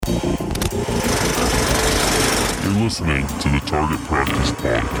listening to the Target Practice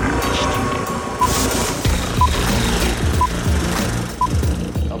Podcast.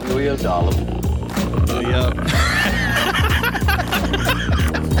 W.E.O. Dollop. Yep.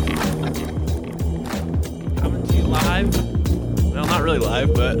 Coming to you live. Well, not really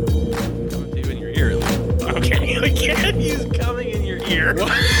live, but coming to you in your ear. Okay, we can't use coming in your ear.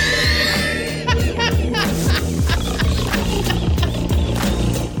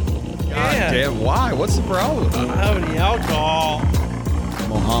 Damn, why? What's the problem? I don't have any alcohol.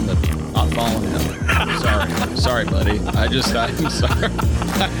 Mohammed, not following him. Sorry, buddy. I'm sorry.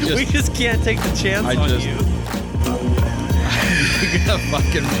 We just can't take the chance on you. You gotta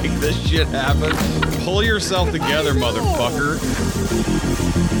fucking make this shit happen. Pull yourself together, motherfucker.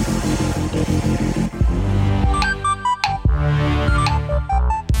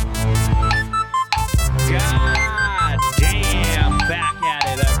 God damn, back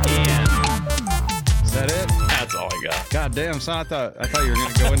at it again. Is that it? That's all I got. God damn, son, I thought you were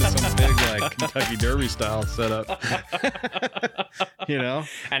gonna go into some big like Kentucky Derby style setup. You know?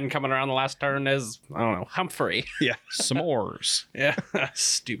 And coming around the last turn is, I don't know, Humphrey. Yeah. S'mores. Yeah,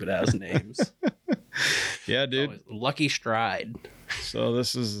 stupid ass names. Yeah, dude. Always Lucky Stride. So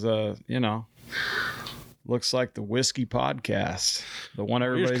this is looks like the whiskey podcast. The one We're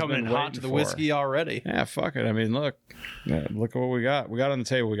everybody's just coming been in hot waiting to the for. whiskey already. Yeah, fuck it. I mean, look at what we got. We got on the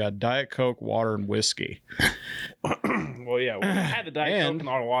table. We got Diet Coke, water, and whiskey. Well, yeah, we had the Diet Coke and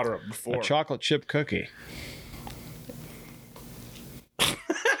all the water up before. A chocolate chip cookie.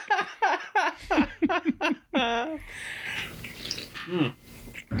 I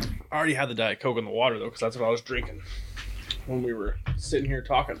already had the Diet Coke and the water, though, because that's what I was drinking when we were sitting here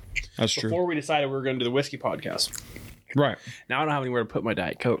talking. That's true. Before we decided we were going to do the whiskey podcast. Right. Now I don't have anywhere to put my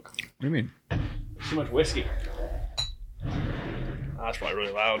Diet Coke. What do you mean? Too much whiskey. Oh, that's probably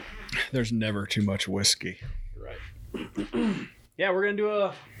really loud. There's never too much whiskey. You're right. Yeah, we're going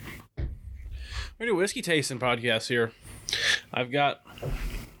to do a whiskey tasting podcast here. We got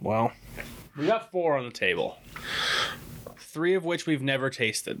 4 on the table. 3 of which we've never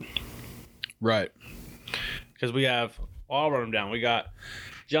tasted. Right. Because we have, I'll run them down. We got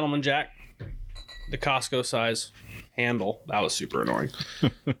Gentleman Jack, the Costco size handle. That was super annoying.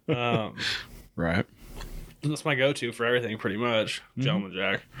 Right. That's my go-to for everything, pretty much. Gentleman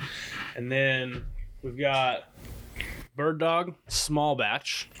Jack. And then we've got Bird Dog, small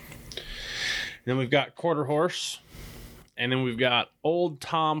batch. Then we've got Quarter Horse. And then we've got Old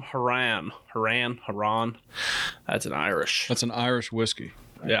Tom Haran. Haran. That's an Irish. That's an Irish whiskey.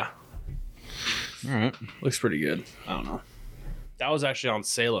 Yeah. All right. Looks pretty good. I don't know. That was actually on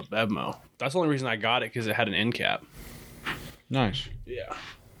sale at Bevmo. That's the only reason I got it, because it had an end cap. Nice. Yeah.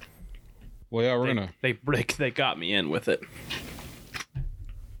 Well, yeah, They got me in with it.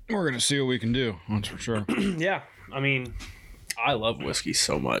 we're gonna see what we can do. That's for sure. Yeah. I mean, I love whiskey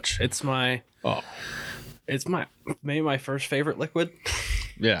so much. It's maybe my first favorite liquid.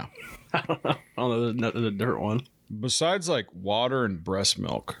 Yeah. I don't know the dirt one. Besides like water and breast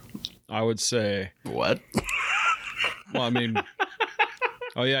milk, I would say. What? Well, I mean.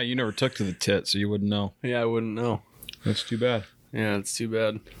 Oh yeah, you never took to the tit, so you wouldn't know. Yeah, I wouldn't know. That's too bad. Yeah, it's too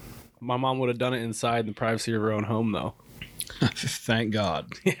bad. My mom would have done it inside in the privacy of her own home, though. Thank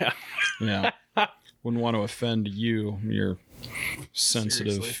God. Yeah. Yeah. Wouldn't want to offend you, your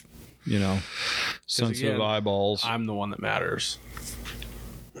sensitive, Seriously. sensitive again, eyeballs. I'm the one that matters.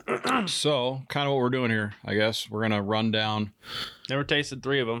 So, kind of what we're doing here, I guess. We're going to run down. Never tasted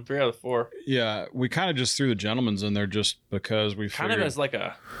 3 of them. 3 out of 4. Yeah, we kind of just threw the gentleman's in there just because we Kind figured. of as like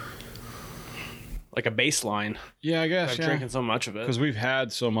a baseline. Yeah, I guess, I'm yeah. drinking so much of it. Because we've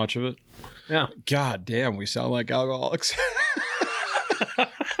had so much of it. Yeah. God damn, we sound like alcoholics.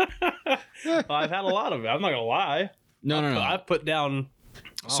 Well, I've had a lot of it. I'm not going to lie. No. I've put down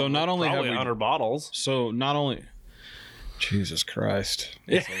So not only have probably we 100 bottles. So not only, Jesus Christ,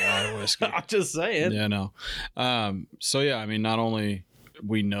 that's a lot of whiskey. I'm just saying. Yeah, no. So yeah, I mean, not only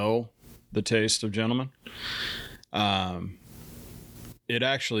we know the taste of Gentleman, it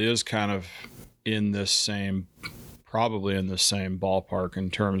actually is kind of probably in the same ballpark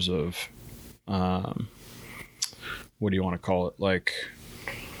in terms of, what do you want to call it? Like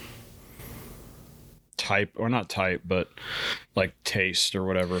type, or not type, but like taste or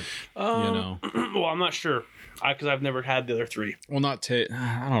whatever, Well, I'm not sure. Because I've never had the other 3. Well, not taste.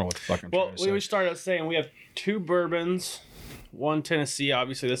 I don't know what the fuck I'm Well, trying to say. we started out saying we have 2 bourbons, 1 Tennessee,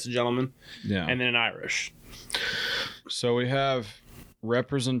 obviously this is a Gentleman, Yeah. and then an Irish. So we have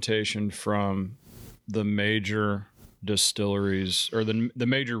representation from the major distilleries or the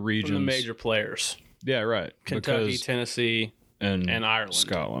major regions. From the major players. Yeah, right. Kentucky, Because Tennessee, and Ireland.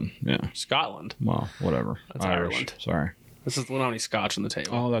 Scotland. Yeah. Scotland. Well, whatever. That's Irish. Ireland. Sorry. This is not any scotch on the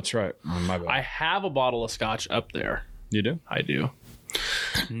table. Oh, that's right. Oh, my bad. I have a bottle of scotch up there. You do? I do.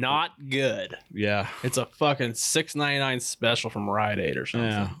 Not good. Yeah. It's a fucking $6.99 special from Rite Aid or something.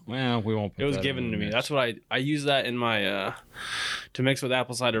 Yeah. Well, we won't. Put It was that given in to the me. mix. That's what I use that in my to mix with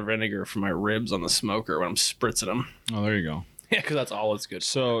apple cider vinegar for my ribs on the smoker when I'm spritzing them. Oh, there you go. Yeah, because that's all it's good.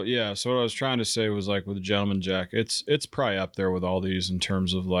 So yeah, so what I was trying to say was like with the Gentleman Jack, it's probably up there with all these in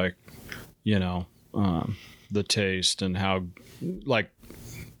terms of like, you know, the taste and how like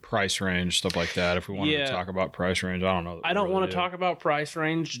price range, stuff like that. If we wanted Yeah. to talk about price range, I don't know. I don't really want do. to talk about price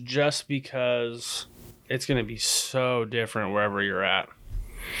range just because it's going to be so different wherever you're at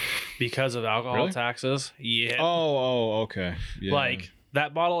because of alcohol Really? taxes. Yeah. Oh, okay. Yeah. Like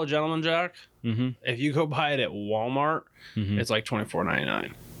that bottle of Gentleman Jack, mm-hmm. if you go buy it at Walmart, Mm-hmm. it's like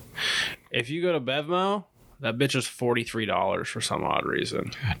 $24.99. If you go to Bevmo, that bitch is $43 for some odd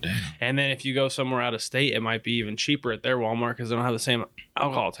reason. God damn. And then if you go somewhere out of state, it might be even cheaper at their Walmart because they don't have the same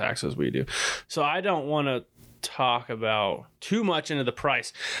alcohol tax as we do. So I don't want to talk about too much into the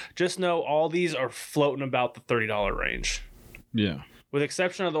price. Just know all these are floating about the $30 range. Yeah. With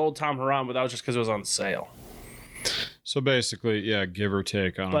exception of the Old Tom Haram, but that was just because it was on sale. So basically, yeah, give or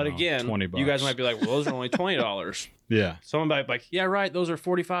take. I don't But know, again, $20. you guys might be like, well, those are only $20. Yeah. Someone might be like, yeah, right, those are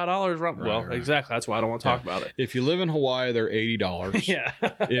 $45. Well, right. exactly. That's why I don't want to talk about it. If you live in Hawaii, they're $80. Yeah.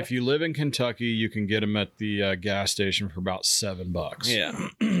 If you live in Kentucky, you can get them at the gas station for about $7.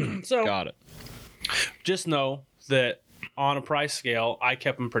 Yeah. So Got it. just know that on a price scale, I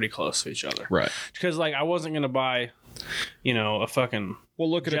kept them pretty close to each other. Right. Because like I wasn't gonna buy, you know, a fucking Well,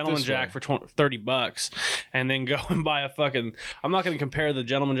 look at Gentleman it this Jack way. for $30, and then go and buy a fucking. I'm not gonna compare the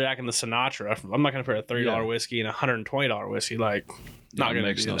Gentleman Jack and the Sinatra. I'm not gonna compare a $30 Yeah. whiskey and a $120 whiskey. Like, not That gonna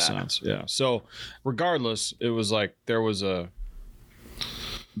makes do no that. sense. Yeah. So, regardless, it was like there was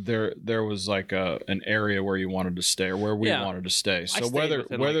like an area where you wanted to stay or where we Yeah. wanted to stay. So stayed whether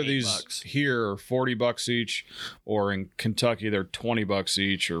within, like, these $8. here are $40 each or in Kentucky they're $20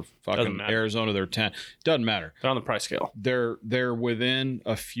 each or fucking matter. Arizona they're 10, doesn't matter. They're on the price scale. They're within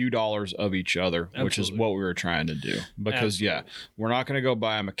a few dollars of each other, which is Absolutely. what we were trying to do. Because yeah, we're not going to go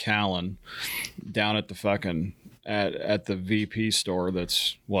buy a Macallan down at the fucking at the VP store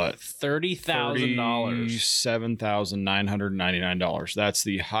that's what $30,000.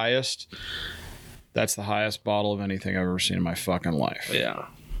 $7,999. That's the highest bottle of anything I've ever seen in my fucking life. Yeah.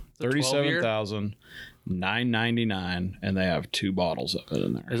 The 12-year? $37,999 and they have 2 bottles of it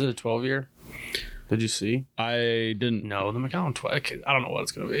in there. Is it a 12-year? Did you see? I didn't No, the Macallan 12. I don't know what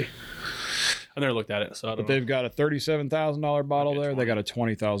it's gonna be. I never looked at it, so I don't But know. they've got a $37,000 bottle Okay, there. They got a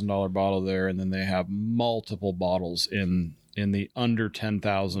 $20,000 bottle there, and then they have multiple bottles in the under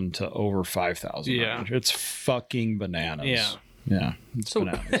 10,000 to over 5,000. Yeah. range. It's fucking bananas. Yeah. Yeah, it's So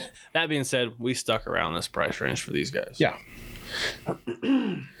bananas. that being said, we stuck around this price range for these guys. Yeah. But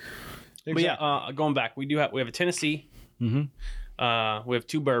yeah, going back, we have a Tennessee. Mm-hmm. We have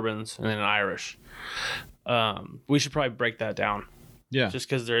 2 bourbons and then an Irish. We should probably break that down Yeah. just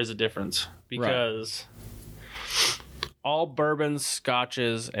because there is a difference. Because all bourbons,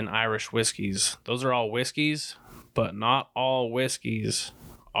 scotches, and Irish whiskeys, those are all whiskeys, but not all whiskeys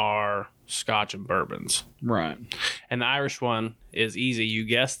are scotch and bourbons. Right. And the Irish one is easy. You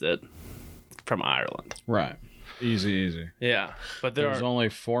guessed it, from Ireland. Right. Easy. Yeah, but There's only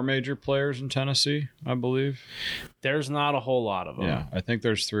 4 major players in Tennessee, I believe. there's not a whole lot of them. Yeah. I think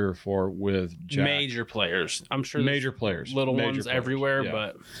there's 3 or 4 with Jack. Major players. I'm sure there's Major players. little Major ones players, everywhere, yeah.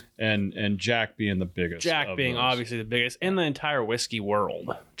 but And Jack being the biggest. Jack of being those. obviously the biggest in the entire whiskey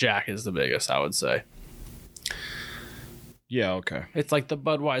world. Jack is the biggest, I would say. Yeah, okay. It's like the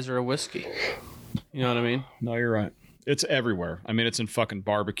Budweiser of whiskey. You know what I mean? No, you're right. It's everywhere. I mean, it's in fucking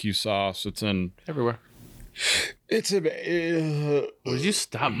barbecue sauce. It's in. Everywhere. It's a. Would you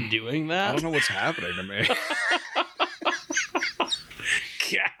stop doing I that? don't know what's happening to me.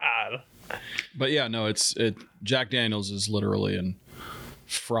 God. But yeah, no, it's Jack Daniels is literally in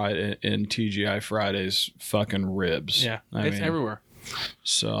TGI Fridays fucking ribs. Yeah, I it's mean, everywhere.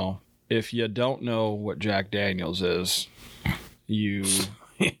 So if you don't know what Jack Daniels is, you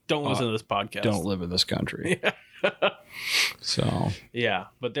Don't listen to this podcast. don't live in this country. So Yeah,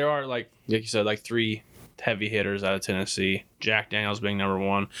 but there are like you said, like 3 heavy hitters out of Tennessee. Jack Daniels being number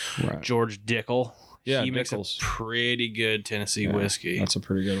 1. right. George Dickel. Yeah, he makes Dickel's. a pretty good Tennessee Yeah, whiskey. That's a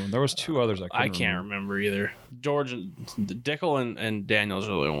pretty good one. There was 2 others I can't remember either. George Dickel and Daniels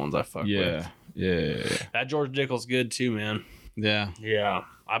are the only ones I fuck with. Yeah. That George Dickel's good too, man. Yeah. Yeah,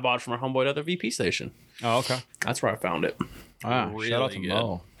 I bought it from our homeboy at the VP station. Oh, okay. That's where I found it. Ah, shout out to Really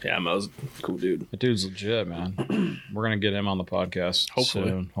Mo. Yeah, Mo's a cool dude. That dude's legit, man. We're gonna get him on the podcast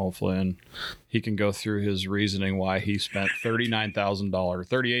soon, hopefully, and he can go through his reasoning why he spent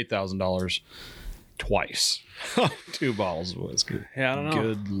 $38,000 twice on 2 bottles of whiskey. Yeah, I don't know.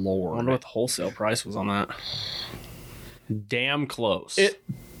 Good I lord. wonder what the wholesale price was on that. Damn close. It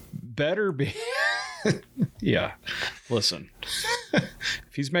better be. Yeah. Listen,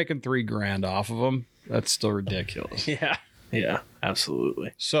 if he's making $3,000 off of them, that's still ridiculous. Yeah. Yeah,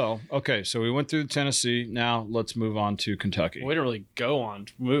 absolutely. So, okay, so we went through Tennessee. Now let's move on to Kentucky. We didn't really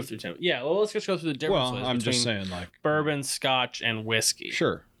move through Tennessee. Yeah, well, let's just go through the differences. Well, I'm just between saying, like, bourbon, scotch, and whiskey.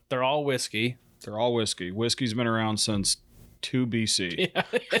 sure, They're all whiskey. they're all whiskey. Whiskey's been around since 2 BC. Yeah.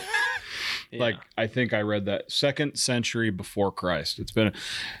 Like, I think I read that 2nd century before Christ. It's been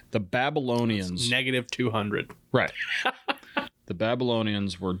the Babylonians. Negative 200. Right. The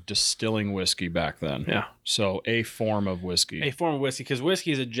Babylonians were distilling whiskey back then. Yeah. So a form of whiskey. A form of whiskey, because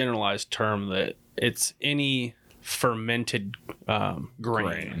whiskey is a generalized term that it's any fermented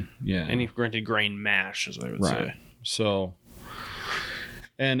grain. Yeah. Any fermented grain mash, as they would Right. say. So,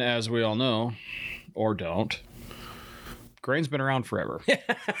 and as we all know, or don't, grain's been around forever.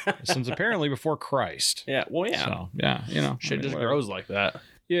 Since apparently before Christ. Yeah, well, yeah. So, yeah, you know. Shit just whatever. grows like that.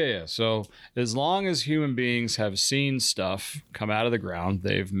 Yeah. So as long as human beings have seen stuff come out of the ground,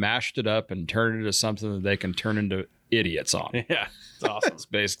 they've mashed it up and turned it into something that they can turn into idiots on. Yeah, it's awesome. That's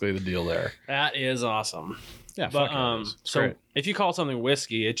basically the deal there. That is awesome. Yeah, But fuck it is. It's so great. if you call something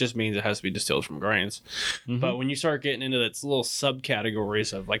whiskey, it just means it has to be distilled from grains. Mhm. But when you start getting into its little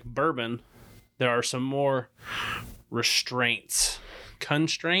subcategories of like bourbon, there are some more constraints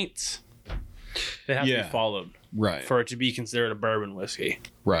that have to Yeah. be followed Right. for it to be considered a bourbon whiskey.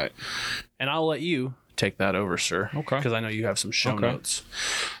 Right. And I'll let you take that over, sir. Okay. Because I know you have some show Okay. notes.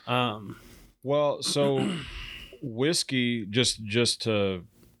 Well, so whiskey, just to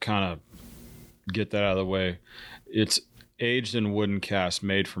kind of get that out of the way, it's aged in wooden casks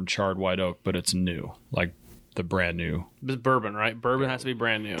made from charred white oak, but it's new, like the brand new. It's bourbon, right? Bourbon has to be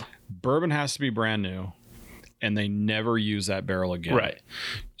brand new. Bourbon has to be brand new, and they never use that barrel again. Right.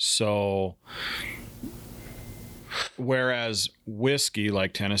 So, whereas whiskey,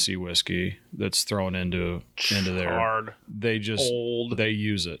 like Tennessee whiskey, that's thrown into there, Hard, they just old. they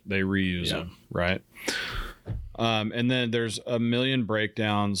use it, they reuse Yeah. it, right? And then there's a million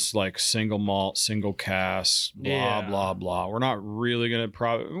breakdowns like single malt, single cask, blah Yeah. blah blah. We're not really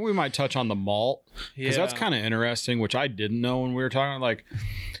gonna we might touch on the malt because that's kind of interesting, which I didn't know when we were talking, like,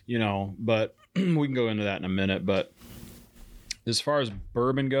 you know, but we can go into that in a minute. But as far as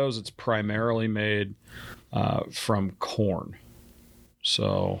bourbon goes, it's primarily made from corn.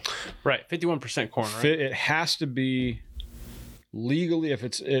 So right. 51% corn, right? it has to be legally, if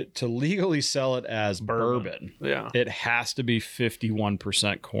to legally sell it as bourbon, Yeah. it has to be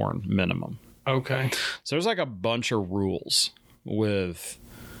 51% corn minimum. Okay. So there's like a bunch of rules with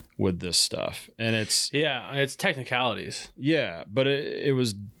this stuff, and it's Yeah, it's technicalities. yeah, but it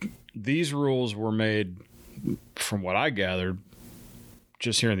was, these rules were made, from what I gathered,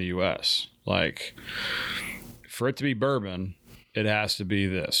 just here in the US. Like, for it to be bourbon, it has to be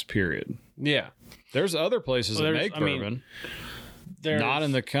this, period. Yeah. There's other places that make bourbon. Not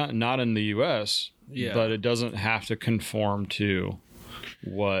in the U.S., Yeah. but it doesn't have to conform to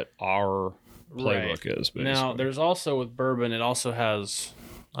what our playbook is. Basically. Now, there's also with bourbon, it also has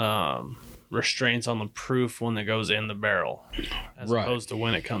restraints on the proof when it goes in the barrel, as Right. opposed to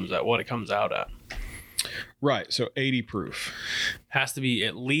when it comes out, what it comes out at. Right, so 80 proof, Has to be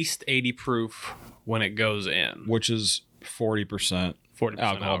at least 80 proof when it goes in. which is 40% 40%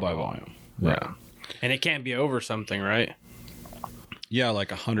 alcohol by volume. Yeah. And it can't be over something, right? Yeah, like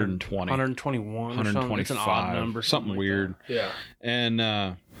 120, 121 or something. It's an odd 125, number. something like weird. that.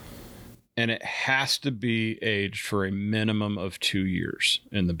 Yeah. And it has to be aged for a minimum of 2 years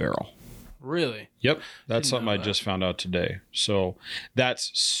in the barrel. Really? Yep, that's Didn't something know I that. just found out today. So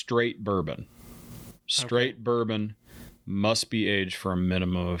that's straight bourbon. Straight bourbon must be aged for a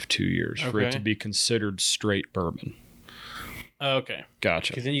minimum of 2 years for it Okay. to be considered straight bourbon. Okay.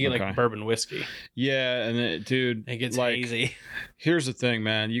 Gotcha. Because then you get Okay. like bourbon whiskey. Yeah, and it, dude, It gets like, hazy. here's the thing,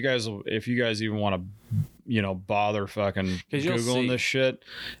 man. You guys, if you guys even want to, bother fucking 'Cause you'll Googling see. this shit,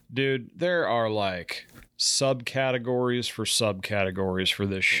 dude, there are like subcategories for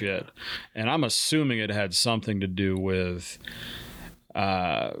this shit. And I'm assuming it had something to do with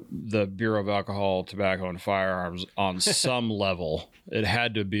the Bureau of Alcohol, Tobacco, and Firearms on some level. It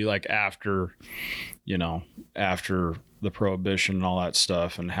had to be like after the Prohibition and all that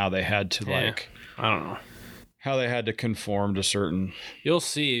stuff, and how they had to Yeah. like I don't know. how they had to conform to certain. You'll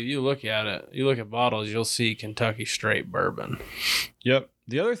see if you look at it. You look at bottles, you'll see Kentucky straight bourbon. Yep.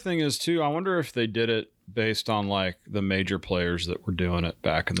 The other thing is too, I wonder if they did it based on like the major players that were doing it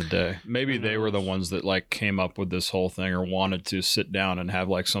back in the day. Maybe they were the ones that like came up with this whole thing or wanted to sit down and have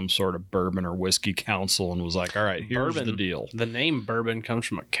like some sort of bourbon or whiskey council and was like, all right, here's the deal. The name bourbon comes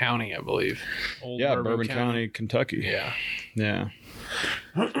from a county, I believe. Old Bourbon County, Kentucky. Yeah. Yeah.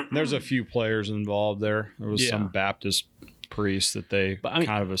 There's a few players involved there. There was some Baptist priest that they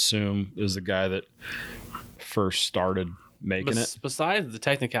kind of assume is the guy that first started making it. Besides the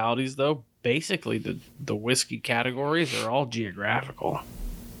technicalities, though, basically the whiskey categories are all geographical.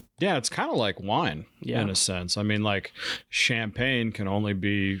 Yeah, it's kind of like wine in a sense. I mean, like champagne can only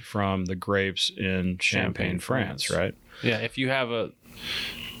be from the grapes in Champagne, France, right? Yeah, if you have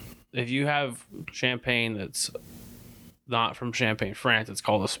champagne that's not from Champagne, France, it's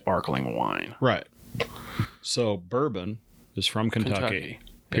called a sparkling wine. Right. So bourbon is from Kentucky.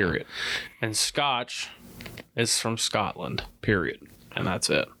 Period. Yeah. And Scotch is from Scotland. Period. And that's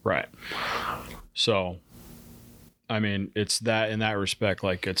it. Right. So, I mean, it's that in that respect,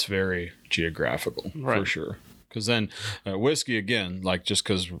 like it's very geographical for sure. Because then whiskey, again, like just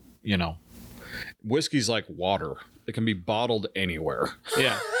because, you know, whiskey's like water. It can be bottled anywhere.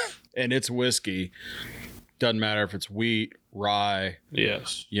 Yeah. And it's whiskey. Doesn't matter if it's wheat, rye,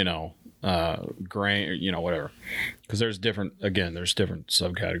 yes, you know, grain, you know, whatever. Because there's different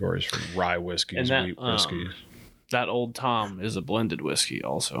subcategories for rye whiskeys, wheat whiskeys. That Old Tom is a blended whiskey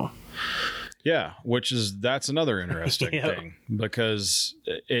also. Yeah, that's another interesting thing because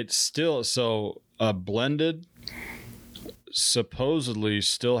it's still, so a blended supposedly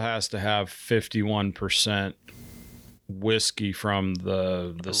still has to have 51% whiskey from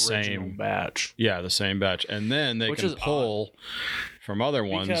the same batch. Yeah, the same batch. And then they can pull from other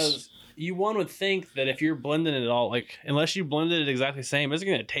ones. Because one would think that if you're blending it all, like, unless you blended it exactly the same, is it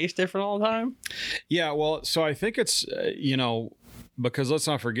going to taste different all the time? Yeah, well, so I think it's, you know, because let's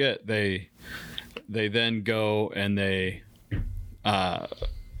not forget, they then go and they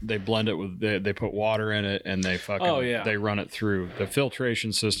blend it with, they put water in it and they fucking, they run it through the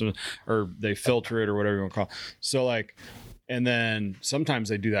filtration system or they filter it or whatever you want to call it. So like, and then sometimes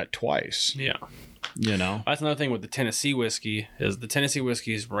they do that twice. Yeah. You know, that's another thing with the Tennessee whiskey is the Tennessee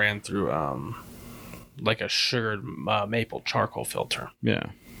whiskeys ran through like a sugared maple charcoal filter.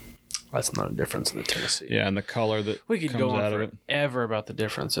 Yeah, that's another difference in the Tennessee. Yeah, and the color that we could go on forever about the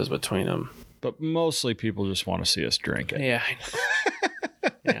differences between them, but mostly people just want to see us drink it. Yeah, I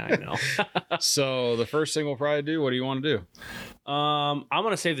know. Yeah, I know. So the first thing we'll probably do. What do you want to do? I'm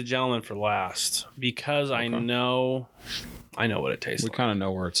gonna save the gentleman for last because I know what it tastes like. We kind of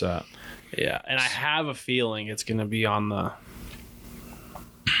know where it's at. Yeah, and I have a feeling it's going to be on the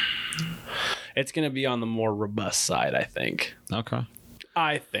more robust side, I think. Okay.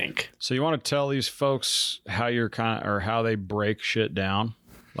 I think. So you want to tell these folks how you're how they break shit down?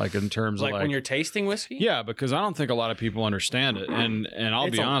 Like in terms of like when you're tasting whiskey? Yeah, because I don't think a lot of people understand it. And I'll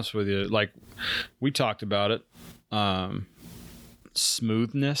be honest with you, like we talked about it.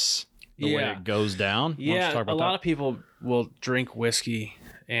 Smoothness, the way it goes down. Yeah, a lot of people will drink whiskey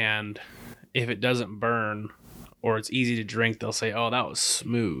and if it doesn't burn or it's easy to drink, they'll say, oh, that was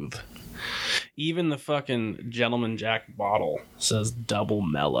smooth. Even the fucking Gentleman Jack bottle says double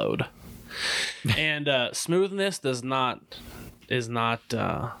mellowed. And smoothness doesn't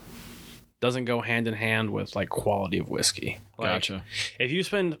go hand in hand with like quality of whiskey. Like, gotcha. If you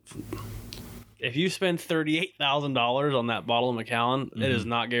spend $38,000 on that bottle of Macallan, it is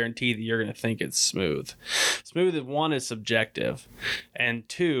not guaranteed that you're going to think it's smooth. Smooth, one, is subjective, and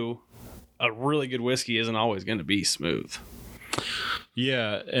two, a really good whiskey isn't always going to be smooth.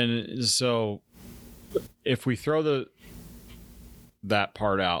 Yeah, and so if we throw that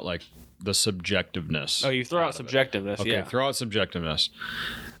part out, like the subjectiveness. Oh, you throw out subjectiveness. Okay, yeah. Throw out subjectiveness.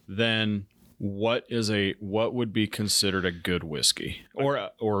 Then what would be considered a good whiskey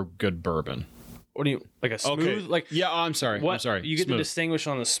or good bourbon? What do you like a smooth? Like yeah, I'm sorry. I'm sorry. You get to distinguish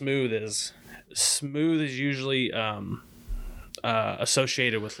on the smooth is usually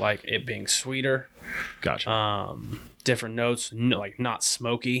associated with like it being sweeter. Gotcha. Different notes, like not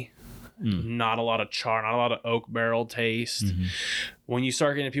smoky. Not a lot of char, not a lot of oak barrel taste. When you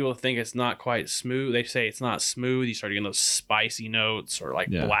start getting people to think it's not quite smooth, they say it's not smooth. You start getting those spicy notes or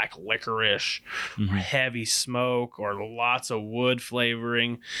like black licorice or heavy smoke or lots of wood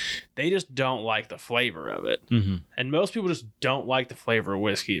flavoring. They just don't like the flavor of it. And most people just don't like the flavor of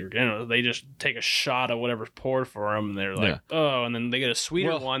whiskey. You know, they just take a shot of whatever's poured for them and they're like, oh, and then they get a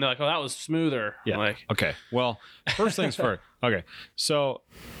sweeter one. They're like, oh, that was smoother. Yeah. Like, okay. Well, first things first. Okay. So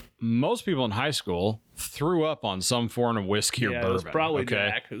most people in high school threw up on some form of whiskey or Yeah, bourbon. it was probably okay?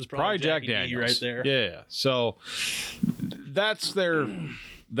 Jack. It was Probably Jack Jackie D Daniels right there. Yeah. So that's their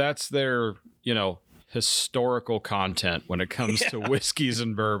historical content when it comes to whiskeys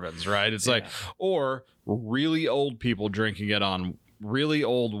and bourbons, right? It's like, or really old people drinking it on really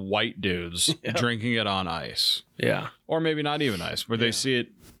old white dudes drinking it on ice. Yeah. Or maybe not even ice, where they see it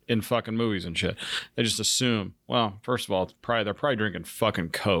in fucking movies and shit. They just assume, well, first of all, they're probably drinking fucking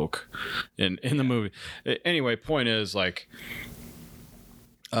Coke in the movie. Anyway, point is, like,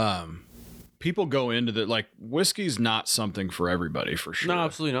 people go into the, like, whiskey's not something for everybody, for sure. No,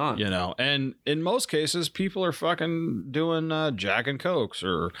 absolutely not. And in most cases, people are fucking doing Jack and Cokes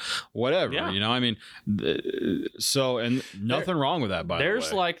or whatever. Yeah. I mean, so, and nothing wrong with that, by the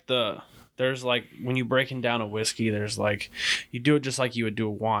way. There's like when you breaking down a whiskey, there's like, you do it just like you would do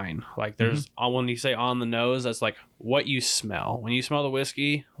a wine. Like there's when you say on the nose, that's like what you smell. When you smell the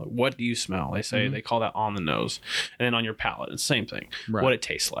whiskey, what do you smell? They say they call that on the nose. And then on your palate, it's the same thing. Right. What it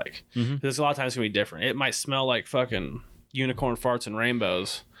tastes like. Because a lot of times it's gonna be different. It might smell like fucking unicorn farts and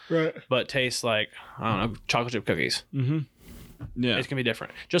rainbows, Right. but tastes like, I don't know, chocolate chip cookies. Yeah. It's gonna be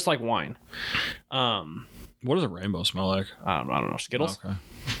different. Just like wine. What does a rainbow smell like? I don't know. Skittles. Okay.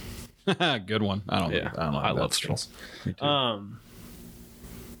 Good one. I don't like I love Skittles. Me too.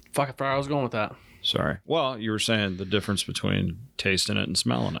 Fuck, I forgot where I was going with that. Sorry. Well, you were saying the difference between tasting it and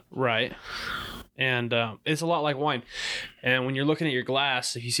smelling it. Right. And it's a lot like wine. And when you're looking at your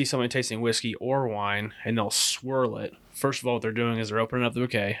glass, if you see somebody tasting whiskey or wine and they'll swirl it, first of all, what they're doing is they're opening up the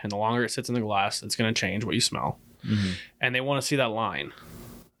bouquet, and the longer it sits in the glass, it's going to change what you smell. And they want to see that line.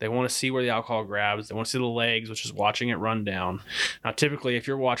 They want to see where the alcohol grabs. They want to see the legs, which is watching it run down. Now, typically, if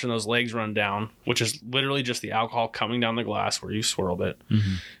you're watching those legs run down, which is literally just the alcohol coming down the glass where you swirled it,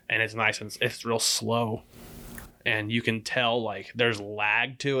 and it's nice and it's real slow, and you can tell like there's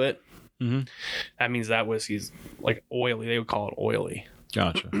lag to it. That means that whiskey's like oily. They would call it oily.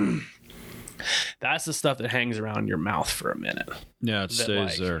 Gotcha. That's the stuff that hangs around your mouth for a minute. Yeah, it That, stays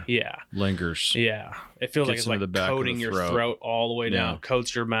like, there. Yeah. Lingers. Yeah. It feels like Gets it's into like the back of coating the your throat. throat all the way down, Yeah.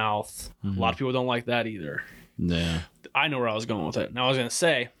 coats your mouth. A lot of people don't like that either. Yeah. I know where I was going with it. Now, I was going to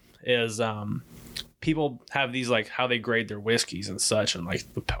say is people have these, like, how they grade their whiskeys and such, and like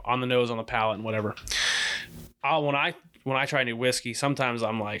on the nose, on the palate, and whatever. When I try new whiskey, sometimes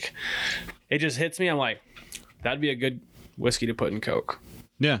I'm like, it just hits me. I'm like, that'd be a good whiskey to put in Coke.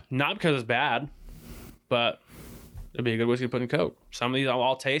 Yeah. Not because it's bad, but it'd be a good whiskey to put in Coke. Some of these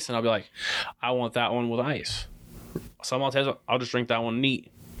I'll taste and I'll be like, I want that one with ice. Some I'll taste, I'll just drink that one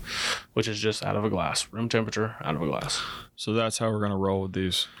neat, which is just out of a glass, room temperature, out of a glass. So that's how we're going to roll with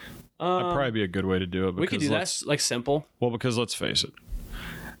these. That'd probably be a good way to do it. We could do that, like simple. Well, because let's face it,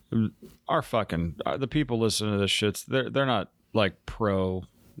 the people listening to this shit, they're not like pro.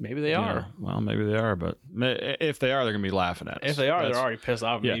 Maybe they are. Well, maybe they are, but if they are, they're gonna be laughing at us. If they are, they're already pissed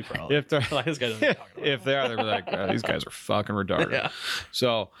off at me, probably. If they're like, this guy doesn't know what he's talking about. if they are, they're like, oh, these guys are fucking retarded. Yeah.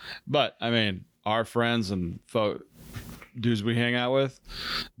 So, but I mean, our friends and dudes we hang out with,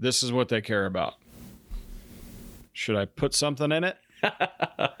 this is what they care about. Should I put something in it?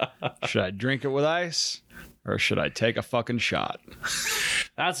 Should I drink it with ice? Or should I take a fucking shot?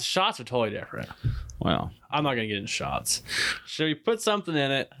 Shots are totally different. Well, I'm not going to get in shots. Should we put something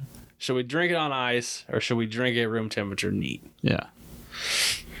in it? Should we drink it on ice? Or should we drink it room temperature neat? yeah.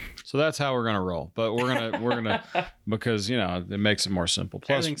 So that's how we're gonna roll, but we're gonna because it makes it more simple.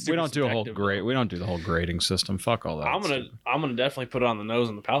 Plus, Everything's we don't super do subjective, we don't do the whole grading system. Fuck all that. I'm gonna definitely put it on the nose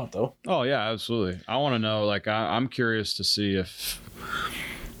and the palate though. Oh yeah, absolutely. I want to know. Like, I'm curious to see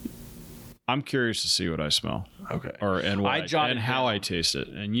what I smell. Okay. And how I taste it.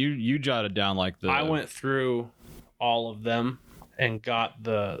 And you jotted down like I went through all of them and got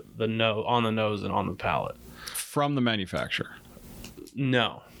the on the nose and on the palate. From the manufacturer.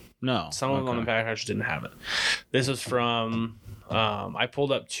 No. Some of them on the manufacturers didn't have it. This is from I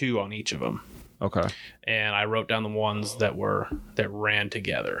pulled up 2 on each of them. Okay. And I wrote down the ones that ran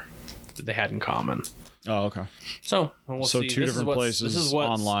together that they had in common. Oh, okay. So we'll see. 2 different places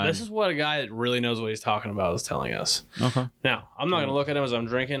online. This is what a guy that really knows what he's talking about is telling us. Okay. Now, I'm not going to look at them as I'm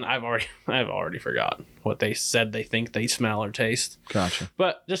drinking. I've already forgotten what they said they think they smell or taste. Gotcha.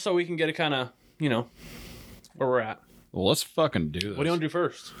 But just so we can get a kind of, where we're at. Well, let's fucking do this. What do you want to do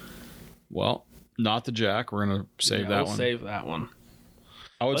first? Well, not the Jack. We're going to save that one. Save that one.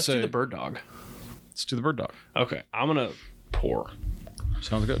 Let's do the Bird Dog. Let's do the Bird Dog. Okay. I'm going to pour.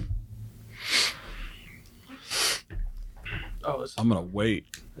 Sounds good. Oh, I'm going to wait.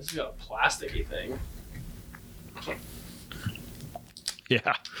 This has got a plasticky thing.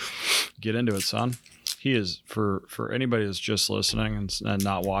 Yeah. Get into it, son. He is for anybody that's just listening and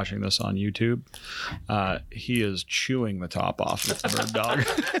not watching this on YouTube. He is chewing the top off of the bird dog.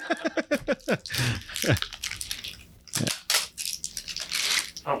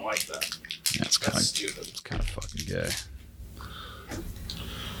 I don't like that. Yeah, it's kind of stupid. It's kind of fucking gay.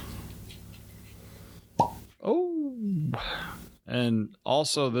 Oh, and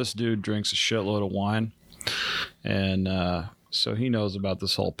also this dude drinks a shitload of wine, and so he knows about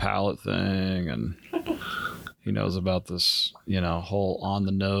this whole palate thing, and he knows about this, whole on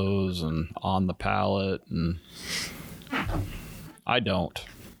the nose and on the palate, and I don't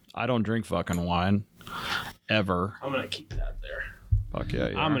drink fucking wine ever. I'm gonna keep that there. Fuck yeah,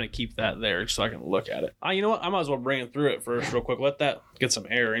 I'm gonna keep that there so I can look at it. You know what? I might as well bring it through it first, real quick. Let that get some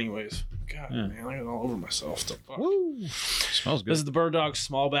air, anyways. God, man, I got all over myself. The fuck? Woo. Smells good. This is the Bird Dog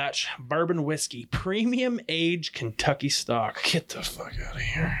Small Batch Bourbon Whiskey, Premium Age Kentucky Stock. Get the fuck out of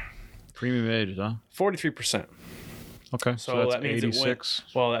here. Premium aged, huh? 43%. Okay, so that's that means 86.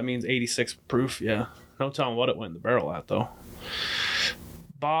 That means 86 proof. Yeah. No telling what it went in the barrel at though.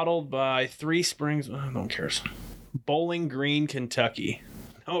 Bottled by Three Springs. No one cares. Bowling Green, Kentucky.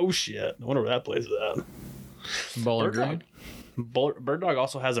 Oh shit! I wonder where that place is at. Bowling Bird Green. Dog. Bird Dog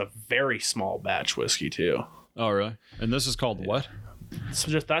also has a very small batch whiskey too. Oh really? And this is called what?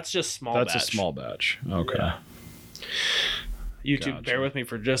 So that's just small. That's batch. a small batch. Okay. Yeah. YouTube, Gotcha. bear with me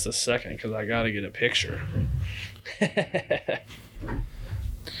for just a second because I got to get a picture.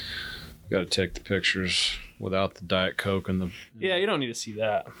 Got to take the pictures without the Diet Coke and the. Yeah, you don't need to see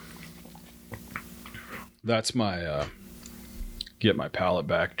that. That's my get my palate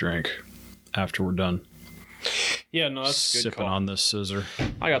back drink after we're done Yeah, no, that's a good sipping call. on this scissor.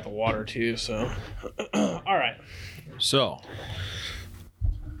 I got the water too, so. All right. So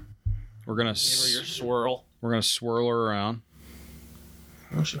we're gonna Give her your swirl. swirl her around.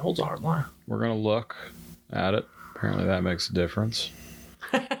 Oh, she holds a hard line. We're gonna look at it. Apparently that makes a difference.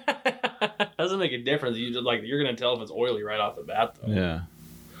 Doesn't make a difference. You're gonna tell if it's oily right off the bat, though. Yeah.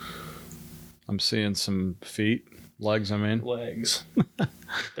 I'm seeing some legs. I mean, Legs.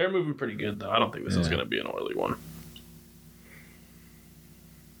 They're moving pretty good though. I don't think this is Yeah. gonna be an oily one.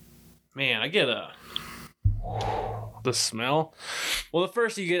 Man, I get the smell. Well, the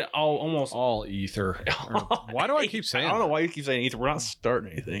first you get almost. all ether. Why do I keep saying? I don't know why you keep saying ether. We're not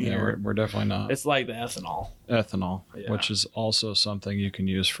starting anything Yeah, here. we're definitely not. It's like the ethanol. Ethanol, Yeah. which is also something you can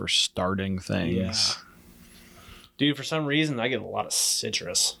use for starting things. Yeah. Dude, for some reason I get a lot of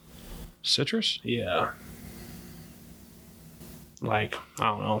citrus. Citrus? Yeah. Like, I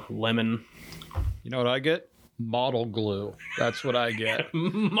don't know, lemon. You know what I get? Model glue. That's what I get.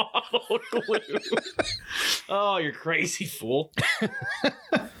 Model glue. Oh, you're crazy, fool.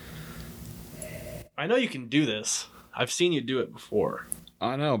 I know you can do this. I've seen you do it before.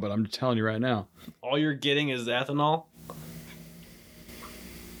 I know, but I'm telling you right now. All you're getting is ethanol.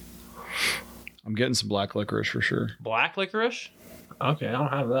 I'm getting some black licorice for sure. Black licorice? Okay, I don't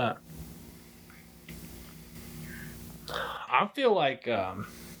have that. I feel like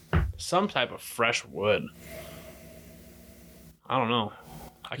some type of fresh wood. I don't know.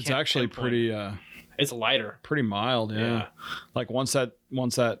 It's actually pretty It's lighter. pretty mild, yeah. Yeah. Like once that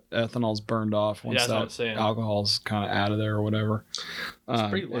ethanol's burned off, once that's what I'm that saying. alcohol's kind of out of there or whatever.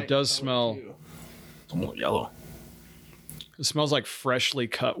 Pretty light It does color, smell. too. It's almost yellow. It smells like freshly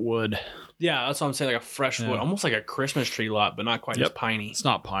cut wood. Yeah, that's what I'm saying. Like a fresh wood, Yeah. almost like a Christmas tree lot, but not quite as Yep. piney. It's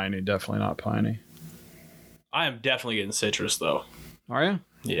not piney, definitely not piney. I am definitely getting citrus though. Are you?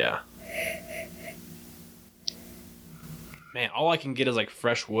 Yeah. Man, all I can get is like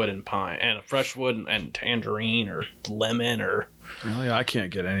fresh wood and pine, and fresh wood and tangerine or lemon or Really? I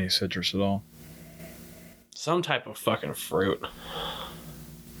can't get any citrus at all. some type of fucking fruit.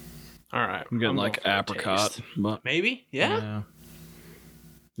 All right, I'm getting going like for a apricot. taste. But Maybe, yeah,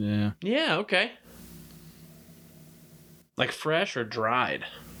 yeah. okay. Like fresh or dried.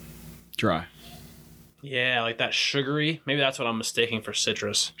 Dry. Yeah, like that sugary. Maybe that's what I'm mistaking for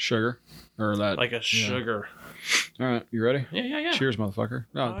citrus. Sugar. Or that. Like a sugar. All right, you ready? Yeah. Cheers, motherfucker.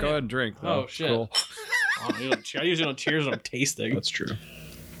 No, Oh, go yeah. ahead and drink. Oh, though. shit. Cool. I usually don't cheers when I'm tasting. That's true.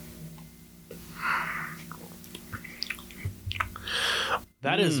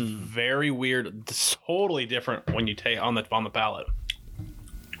 That is very weird. It's totally different when you take on the palate.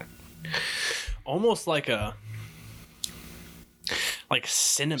 Almost like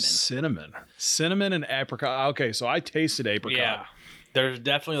cinnamon. Cinnamon and apricot. Okay, so I tasted apricot. Yeah. There's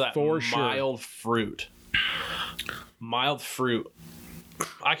definitely that For sure. mild fruit. Mild fruit.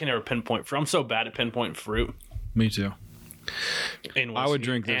 I can never pinpoint fruit. I'm so bad at pinpointing fruit Me too. in I would whiskey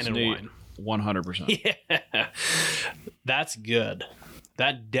drink this and in neat. wine. 100%. Yeah. That's good.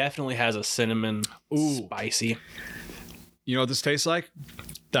 That definitely has a cinnamon spicy. You know what this tastes like?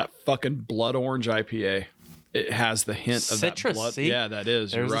 That fucking blood orange IPA. It has the hint of Citrus, that blood. see? Yeah, that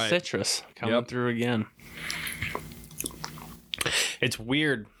is. There's You're a right. citrus coming through again. It's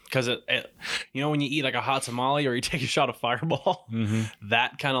weird because it, you know, when you eat like a hot tamale or you take a shot of Fireball,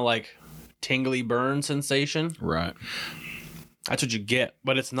 that kind of like tingly burn sensation. Right. That's what you get,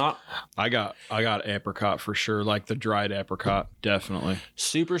 but it's not I got apricot for sure, like the dried apricot, definitely.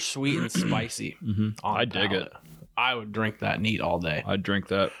 super sweet and spicy. I dig it. I would drink that neat all day. I'd drink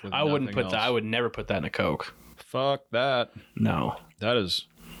that. With I wouldn't nothing put else. that. I would never put that in a Coke. Fuck that. No, That is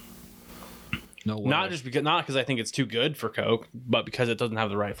no way. not because I think it's too good for Coke, but because it doesn't have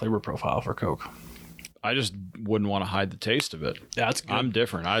the right flavor profile for Coke. I just wouldn't want to hide the taste of it. That's good. I'm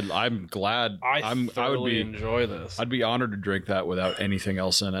different. I'm glad. I would thoroughly be. enjoy this. I'd be honored to drink that without anything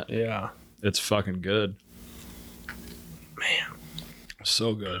else in it. Yeah. It's fucking good. Man.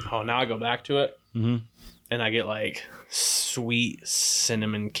 So good. Oh, now I go back to it, and I get like sweet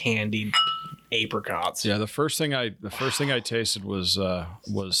cinnamon candied apricots. Yeah, the first thing I tasted was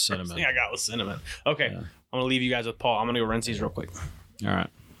cinnamon. Thing I got was cinnamon. Okay, I'm gonna leave you guys with Paul. I'm gonna go rinse these real quick. All right.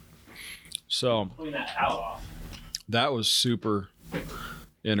 So Clean that out off. that was super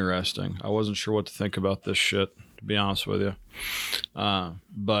interesting. I wasn't sure what to think about this shit, to be honest with you.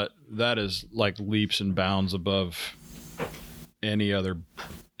 But that is like leaps and bounds above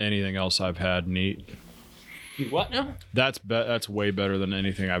anything else I've had neat. What now? That's way better than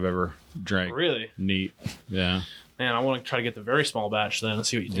anything I've ever drank. Really? Neat. Yeah. Man, I want to try to get the very small batch then and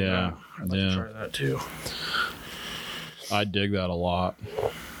see what you think. Yeah. About it. I'd like to try that too. I dig that a lot.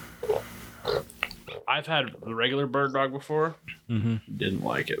 I've had the regular Bird Dog before. Didn't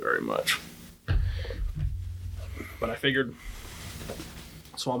like it very much. But I figured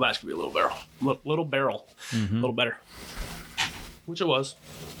small batch could be a little barrel. Little better. Which it was.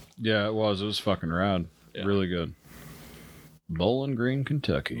 Yeah, it was. It was fucking rad. Yeah. Really good. Bowling Green,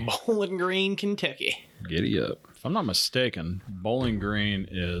 Kentucky. Bowling Green, Kentucky. Giddy up. If I'm not mistaken, Bowling Green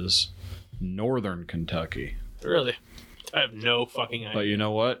is northern Kentucky. Really? I have no fucking idea. But you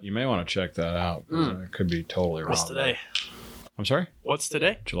know what? You may want to check that out. 'Cause I could be totally wrong. What's today? I'm sorry? What's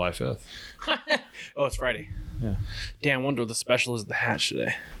today? July 5th. Oh, it's Friday. Yeah. Damn, I wonder what the special is at the Hatch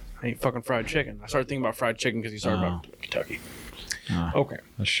today. I ain't fucking fried chicken. I started thinking about fried chicken because you started about Kentucky. Okay.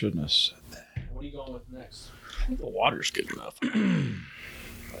 I shouldn't have said that. What are you going with next? I think the water's good enough.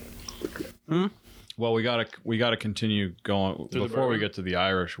 Well, we gotta continue going Through the before we bourbon? get to the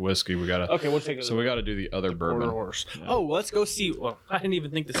Irish whiskey. We gotta. Okay, we'll take it. So we gotta do the other Quarter bourbon. horse. Oh, well, let's go see. Well, I didn't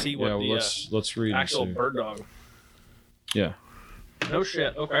even think to see what Yeah, the well, let's read actual and see. Bird Dog. Yeah. No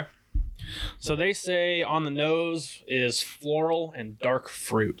shit. Okay. So they say on the nose is floral and dark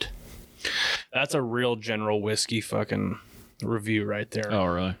fruit. That's a real general whiskey fucking review right there. Oh,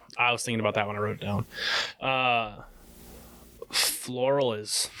 really? I was thinking about that when I wrote it down. Floral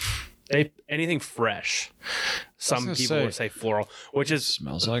is anything fresh. Some gonna people say, would say floral, which is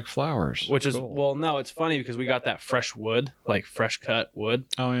Smells like flowers. Cool. well, no, it's funny because we got that fresh wood, like fresh cut wood.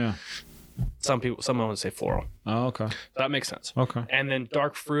 Oh yeah. Someone would say floral. Oh, okay. So that makes sense. Okay. And then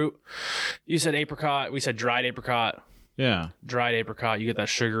dark fruit. You said apricot. We said dried apricot. Yeah. Dried apricot. You get that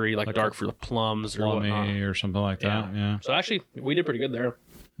sugary, like dark fruit, plums or whatnot. Plummy or something like that. Yeah. So actually, we did pretty good there.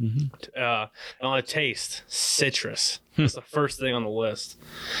 And on a taste, citrus. That's the first thing on the list.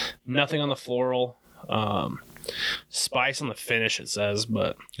 Nothing on the floral. Spice on the finish, it says,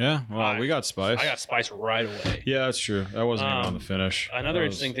 but Yeah. Well, we got spice. I got spice right away. Yeah, that's true. That wasn't even on the finish. Another That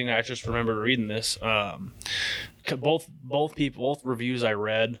was- interesting thing I just remembered reading this. Both reviews I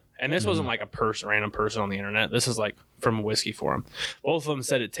read, and this wasn't like a random person on the internet. This is like from a whiskey forum. Both of them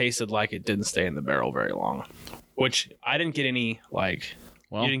said it tasted like it didn't stay in the barrel very long, which I didn't get any like.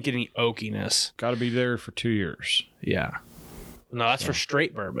 Well, You didn't get any oakiness. got to be there for 2 years. Yeah. No, that's for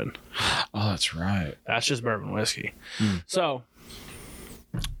straight bourbon. Oh, that's right. That's just bourbon whiskey. So,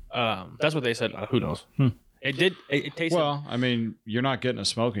 that's what they said. Who knows? It did. It tasted. Well, I mean, you're not getting a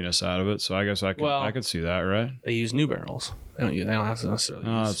smokiness out of it, so I guess I could see that, right? they use new barrels. They don't have to necessarily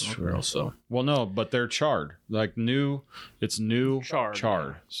Oh, use that's smoked true. barrels. So Well, no, but they're charred. Like new, it's new Charred,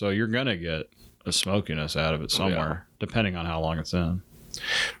 charred. So you're gonna get a smokiness out of it somewhere, depending on how long it's in.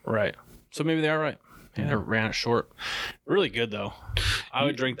 right. So maybe they are right. Maybe they ran it short. Really good though. I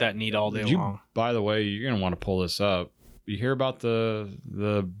would drink that neat all day long. By the way, you're gonna want to pull this up. You hear about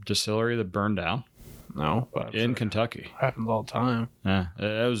the distillery that burned down No, but in it Kentucky? happens all the time. Yeah,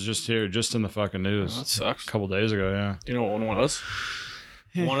 it was just here, just in the fucking news That sucks. a couple days ago. Yeah. You know what one was?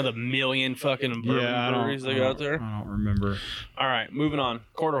 One of the million fucking bourbon breweries they got there. I don't remember. All right, moving on.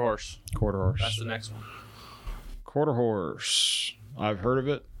 Quarter horse. Quarter horse. That's the next one. Quarter horse. I've heard of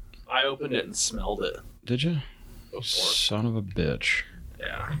it. I opened it and smelled it Did you? before. Son of a bitch.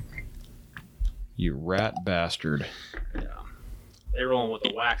 Yeah. You rat bastard. Yeah. They rolling with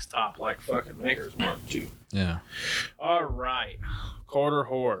the wax top like fucking Maker's Mark too. Yeah. All right. Quarter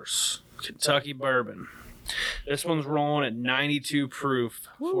Horse. Kentucky Bourbon. This one's rolling at 92 proof,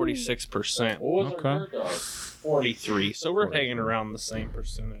 46%. What was Okay. our Bird Dog? 43. So we're hanging around the same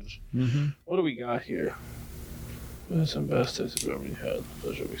percentage. Mm-hmm. What do we got here? Best and best tasted bourbon you had.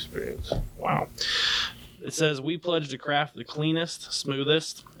 Pleasure of experience. Wow. It says, we pledge to craft the cleanest,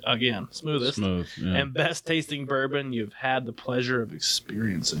 smoothest, Smooth. Yeah. and best tasting bourbon you've had the pleasure of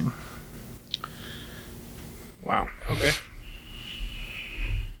experiencing. Wow. Okay.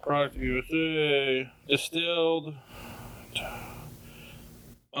 Product USA. Distilled.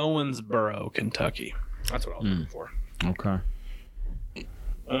 Owensboro, Kentucky. That's what I was looking for. Okay.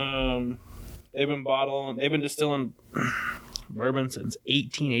 They've been distilling bourbon since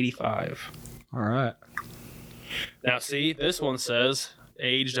 1885. All right. Now, see, this one says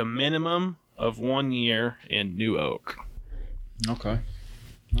aged a minimum of 1 year in new oak. Okay.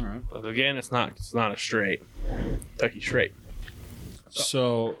 All right. But again, it's not a straight Kentucky straight.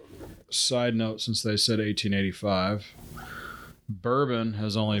 So, side note, since they said 1885, bourbon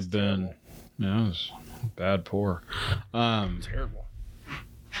has only been, it's bad pour. Terrible.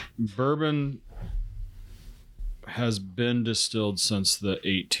 Bourbon has been distilled since the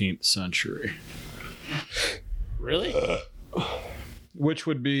 18th century, Really? which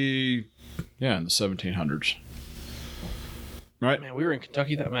would be, in the 1700s. Right? Man, we were in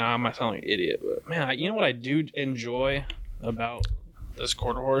Kentucky. I might sound like an idiot, but man, you know what I do enjoy about this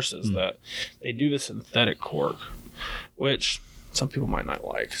Quarter Horse is that they do the synthetic cork, which some people might not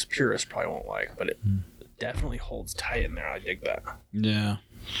like. Purists probably won't like, but it definitely holds tight in there. I dig that. Yeah.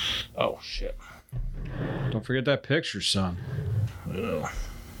 Oh shit! Don't forget that picture, son. Ugh.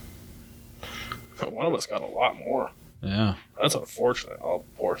 One of us got a lot more. Yeah. That's unfortunate. I'll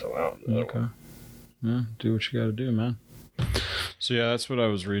pour some out. Okay. Yeah, do what you got to do, man. So yeah, that's what I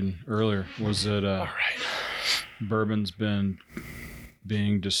was reading earlier. Was that All right. bourbon's been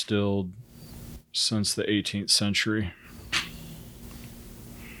being distilled since the 18th century.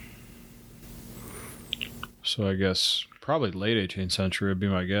 So I guess probably late 18th century would be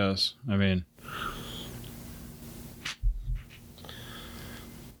my guess. I mean,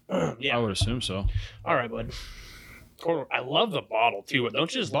 Yeah. I would assume so. All right, bud. I love the bottle too, but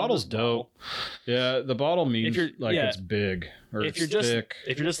don't you just love Bottle's this bottle? dope. Yeah, the bottle means you're- like yeah. it's big or If it's you're just thick.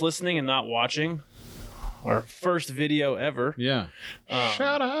 if you're just listening and not watching, our first video ever, Yeah.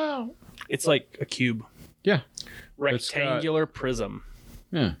 Shout out. it's like a cube, Yeah. rectangular prism.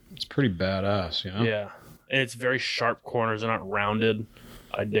 Yeah. It's pretty badass, you know? Yeah, and it's very sharp corners. They're not rounded.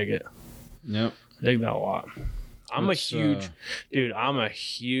 I dig it. Yep. I dig that a lot. I'm a It's, huge dude. I'm a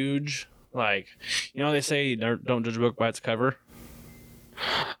huge they say don't judge a book by its cover.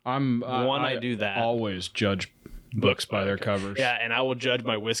 I do that. Always judge books by their covers. Yeah, and I will judge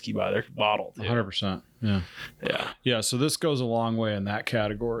my whiskey by their bottle too. 100%. Yeah. Yeah. Yeah, so this goes a long way in that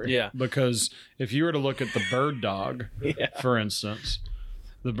category. Yeah. Because if you were to look at the Bird Dog, Yeah. for instance,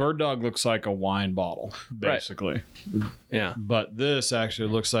 the Bird Dog looks like a wine bottle, basically. Yeah. But this actually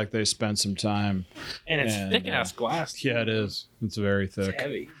looks like they spent some time. And it's And, thick ass glass. Yeah, it is. It's very thick. It's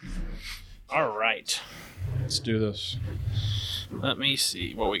heavy. All right. Let's do this. Let me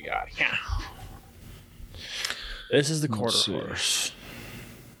see what we got. Yeah. This is the Quarter see. Horse.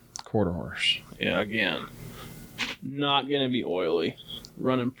 Quarter Horse. Yeah, again. Not going to be oily.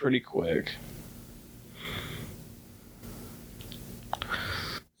 Running pretty quick.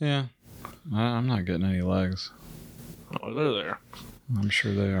 Yeah. I'm not getting any legs. Oh, they're there. I'm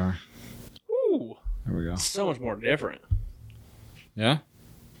sure they are. Ooh. There we go. So much more different. Yeah?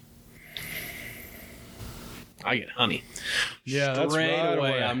 I get honey. Yeah, that's Straight right away,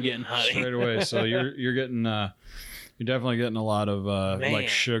 away. I'm getting honey. Straight away. So you're getting you're definitely getting a lot of Man. like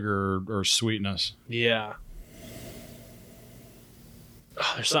sugar or sweetness. Yeah.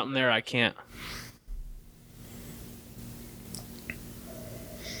 Oh, there's something there I can't.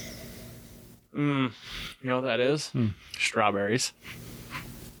 You know what that is? Strawberries.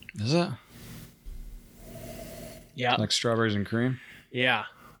 Is it? Yeah. Like strawberries and cream? Yeah.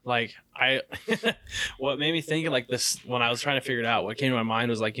 Like what made me think of like this when I was trying to figure it out, what came to my mind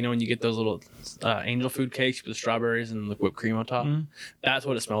was like, when you get those little angel food cakes with strawberries and the whipped cream on top. Mhm. That's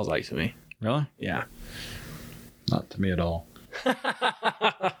what it smells like to me. Really? Yeah. Not to me at all.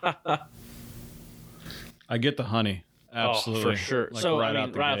 I get the honey. Absolutely. Oh, for sure. Like so right I out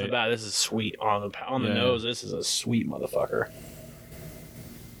mean, the right off gate. the bat, this is sweet on the Yeah. nose. This is a sweet motherfucker.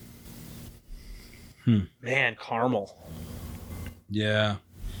 Man, caramel. Yeah.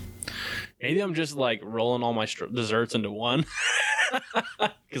 Maybe I'm just like rolling all my desserts into one.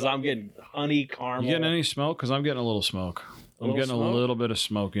 Because I'm getting honey caramel. You getting any smoke? Because I'm getting a little smoke. I'm getting a little bit of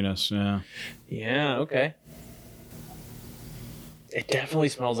smokiness. Yeah. Yeah, okay. It definitely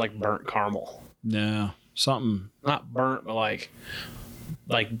smells like burnt caramel. Yeah. Something. Not burnt, but like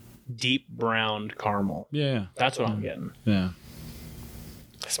deep browned caramel. Yeah. That's what I'm getting. Yeah.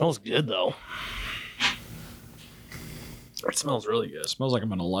 It smells good though. It smells really good. It smells like I'm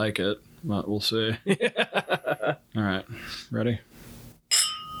gonna like it, but we'll see. All right. Ready?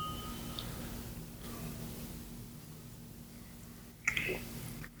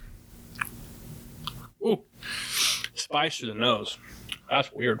 Ooh. Spice through the nose.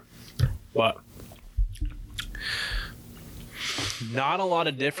 That's weird. But not a lot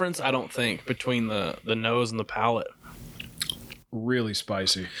of difference, I don't think, between the nose and the palate. Really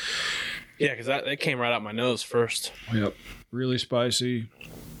spicy. Yeah, because that came right out my nose first. Yep. Really spicy.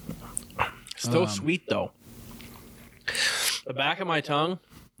 Still sweet, though. The back of my tongue,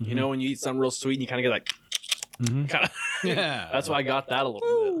 you know, when you eat something real sweet and you kind of get like... Kind of. Yeah. That's why I got that a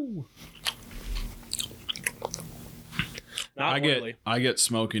little bit. Not oily. I get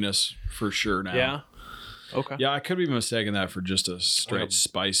smokiness for sure now. Yeah? Okay. Yeah, I could be mistaking that for just a straight Like a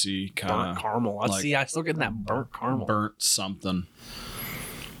spicy Burnt kind of caramel. I like see. I'm still getting that burnt caramel. burnt something.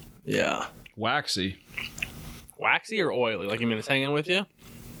 Yeah. Waxy. Waxy or oily? Like, you mean it's hanging with you?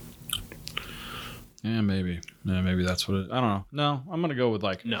 Yeah, maybe. Yeah, maybe that's what it. I don't know. No, I'm gonna go with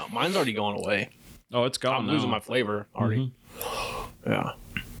like. No, mine's already going away. Oh, it's gone. I'm now. losing my flavor already. Yeah.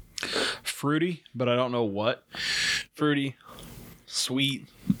 Fruity, but I don't know what. Fruity. Sweet.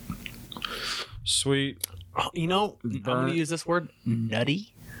 Sweet. Oh, you know, I'm going to use this word.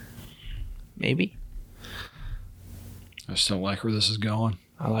 Nutty. Maybe. I just don't like where this is going.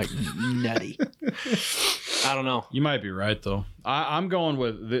 I like nutty. I don't know. You might be right though. I'm going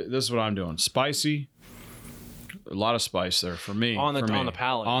with this is what I'm doing. Spicy. A lot of spice there for me. On the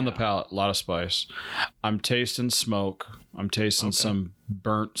palate. On the yeah. palate, a lot of spice. I'm tasting smoke. I'm tasting some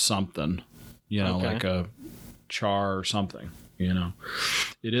burnt something. You know, Okay. like a char or something. You know,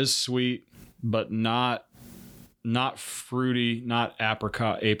 it is sweet, but not fruity, not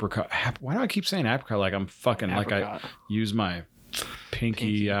apricot. Why do I keep saying apricot? Like I'm fucking Apricot. like I use my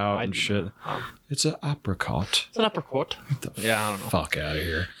pinky out I and do. shit. It's an apricot. It's an apricot. Get the Yeah, I don't know. fuck out of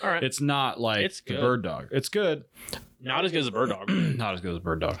here. All right. It's not like It's the good. bird dog. It's good. Not as good as a bird dog. Not as good as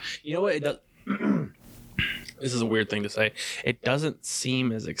bird dog. You know what? It does. This is a weird thing to say. It doesn't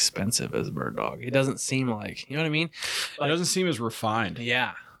seem as expensive as bird dog. It doesn't seem like, you know what I mean? It doesn't seem as refined.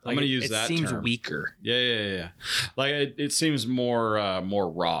 Yeah. I'm gonna use it that seems term. weaker. Yeah. Like it seems more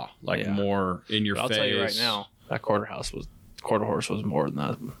raw, like Yeah. more in your But I'll face. tell you right now, that quarter horse was more than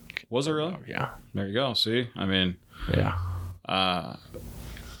that. Was it really? Dog, yeah. There you go. See, I mean, Yeah.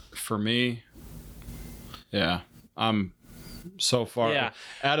 for me, yeah, I'm so far Yeah.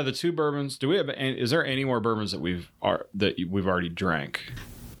 out of the two bourbons. Do we have? Is there any more bourbons that we've already drank?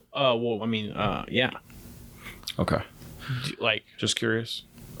 Well, I mean, yeah. Okay, Like, just curious.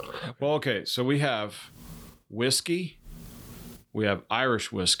 Well, okay, so we have whiskey, we have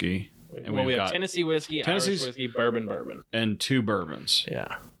Irish whiskey, and we we've have got Tennessee whiskey, Tennessee's- Irish whiskey, bourbon. and two bourbons.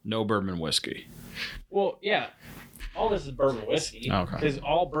 Yeah. No bourbon whiskey. Well, yeah. All this is bourbon whiskey. Okay. Because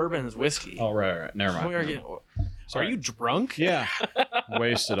all bourbon is whiskey. Oh, right. Never mind. We are getting, Sorry. Are you drunk? Yeah.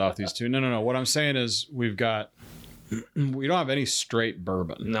 Wasted off these two. No. What I'm saying is we don't have any straight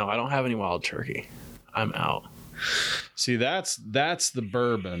bourbon. No, I don't have any wild turkey. I'm out. See, that's the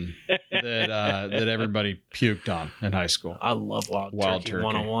bourbon that everybody puked on in high school. I love wild turkey. turkey.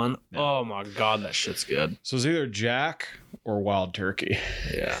 101. Yeah. Oh my God, that shit's good. So it's either Jack or Wild Turkey.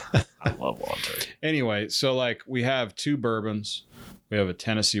 Yeah. I love wild turkey. Anyway, so like we have two bourbons. We have a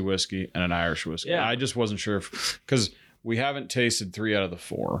Tennessee whiskey and an Irish whiskey. Yeah. I just wasn't sure because we haven't tasted 3 out of the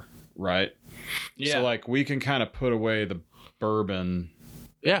 4, right? Yeah. So like we can kind of put away the bourbon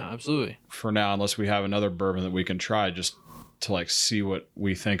Yeah, absolutely. for now, unless we have another bourbon that we can try just to like see what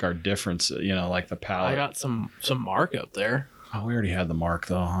we think our difference, like the I palate. got some mark up there. Oh, we already had the mark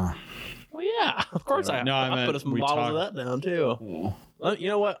though, huh? Well, yeah, of course I meant put some we bottles talk- of that down too. You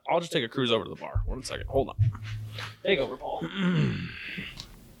know what? I'll just take a cruise over to the bar. 1 second. Hold on. Take over, Paul.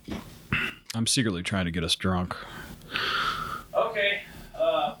 I'm secretly trying to get us drunk. Okay.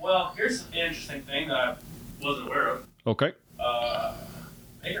 Well, here's an interesting thing that I wasn't aware of. Okay.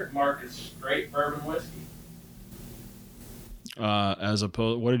 Maker's Mark is straight bourbon whiskey. As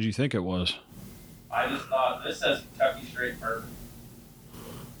opposed, what did you think it was? I just thought this says Kentucky straight bourbon.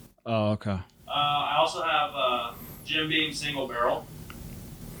 Oh, okay. I also have Jim Beam single barrel.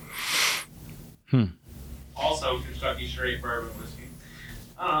 Hmm. Also Kentucky straight bourbon whiskey.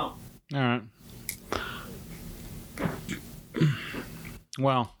 Oh. All right.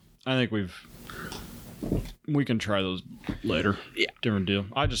 Well, I think we can try those later. Yeah. Different deal.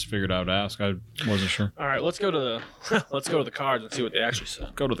 I just figured I would ask. I wasn't sure. All right, let's go to the cards and see what they actually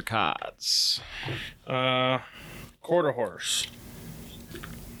said. Go to the cards. Quarter horse.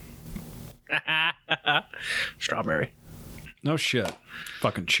 Strawberry. No shit.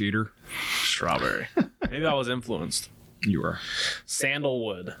 Fucking cheater. Strawberry. Maybe I was influenced. You are.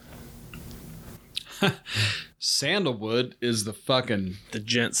 Sandalwood. Sandalwood is the fucking The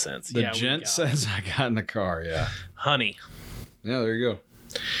gent sense. the Yeah, we gent got it. says I got in the car. Yeah. Honey. Yeah. There you go.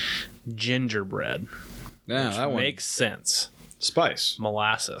 Gingerbread. Yeah, Which that one. makes sense. Spice.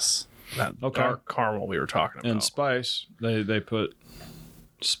 Molasses. That Okay. dark caramel we were talking about. And spice. They put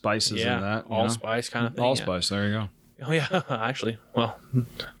spices in that. you know? allspice kind of thing. yeah. Allspice. There you go. Oh yeah, actually. Well,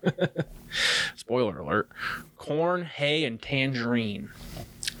 spoiler alert. Corn, hay, and tangerine.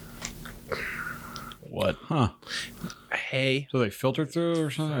 What? Huh. Hay. So they filter through or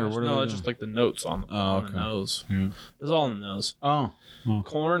something, or what? No, are it's they just like the notes on the, on the okay. nose. Yeah. It's all in the nose. Oh.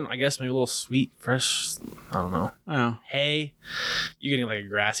 Corn, I guess maybe a little sweet, fresh. I don't know. Oh. Hay, you're getting like a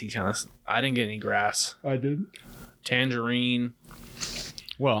grassy kind of. I didn't get any grass. I did. Tangerine.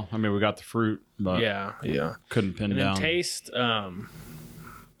 Well, I mean, we got the fruit, but Yeah. couldn't pin And then down. taste,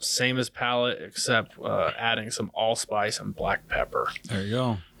 same as palate, except adding some allspice and black pepper. There you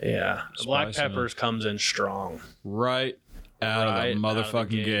go. Yeah, the black Spice in it. peppers comes in strong. Right out Right of the out of the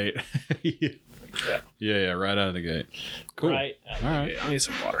motherfucking gate. yeah, right out of the gate. Cool. Right. All right. I need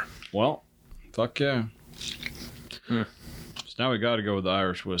some water. Well, fuck yeah. Hmm. So now we got to go with the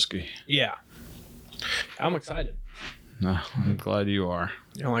Irish whiskey. Yeah, I'm excited. No, I'm glad you are.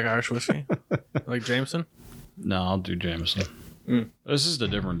 You don't like Irish whiskey? Like Jameson? No, I'll do Jameson. Mm. This is a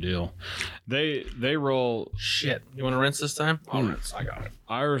different deal. They roll Shit. You want to rinse this time? I'll rinse. I got it.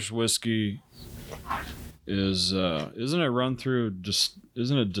 Irish whiskey. Is isn't it run through? Just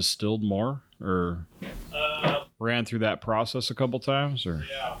isn't it distilled more or ran through that process a couple times? Or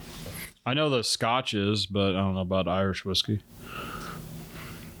Yeah. I know the Scotch is, but I don't know about Irish whiskey.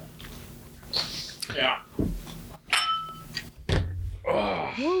 Yeah.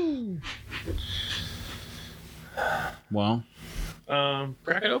 Well,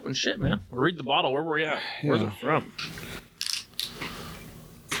 Crack it open. Shit, man. Read the bottle. Where were we at? Where's Yeah. it from?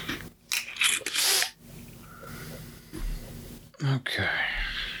 okay.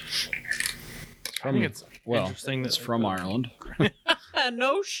 I think it's Well, interesting that it's from Ireland.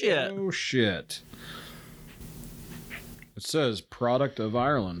 no shit. Oh shit! It says product of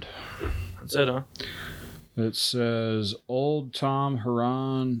Ireland. That's it, huh? It says Old Tom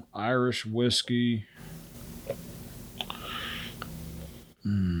Huron Irish whiskey.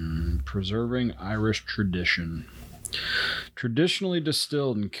 Preserving Irish tradition. Traditionally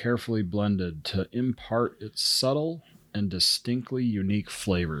distilled and carefully blended to impart its subtle and distinctly unique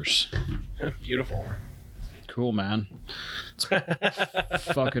flavors. Beautiful. Cool, man. It's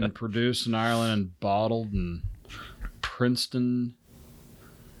fucking produced in Ireland and bottled in Princeton,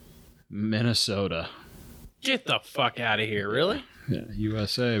 Minnesota. Get the fuck out of here, really? Yeah,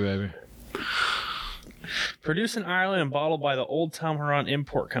 USA, baby. Produced in Ireland and bottled by the Old Tom Huron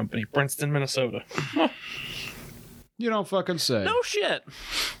Import Company, Princeton, Minnesota. You don't fucking say. No shit.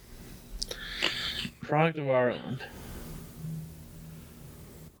 Product of Ireland.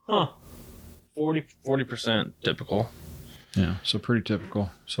 Huh. 40% typical. Yeah, so pretty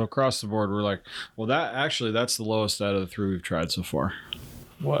typical. So across the board, we're like, well, that's the lowest out of the three we've tried so far.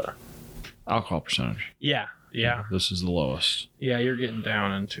 What? Alcohol percentage. Yeah. This is the lowest. Yeah, you're getting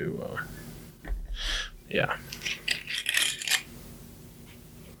down into, yeah.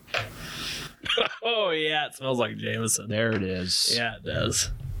 Oh, yeah, it smells like Jameson. There it is. Yeah, it does.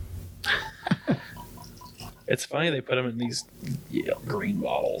 It's funny they put them in these green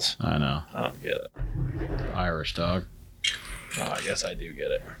bottles. I know. I don't get it. Irish dog. Oh, I guess I do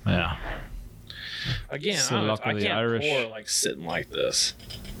get it. Yeah. Again, It's the luck I of the can't Irish. pour like sitting like this.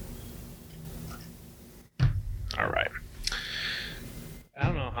 All right. I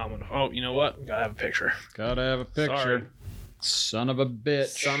don't know how I'm gonna. Oh, you know what? Gotta have a picture. Gotta have a picture. Sorry. Son of a bitch.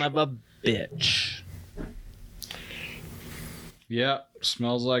 Son of a bitch. Yeah,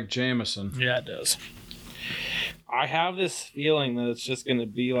 smells like Jameson. Yeah, it does. I have this feeling that it's just gonna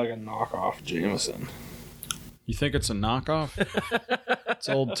be like a knockoff Jameson. You think it's a knockoff? It's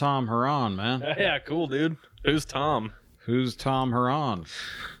old Tom Huron, man. Yeah, cool, dude. Who's Tom? Who's Tom Huron?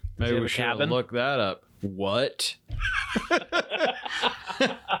 Maybe have we a should cabin? look that up. What?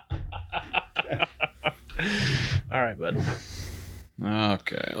 All right, bud.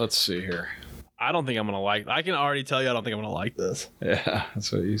 Okay, let's see here. I I don't think I'm gonna like. I can already tell you, I don't think I'm gonna like this. Yeah, that's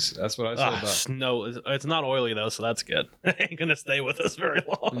what I said about. No, it's not oily though, so that's good. It ain't gonna stay with us very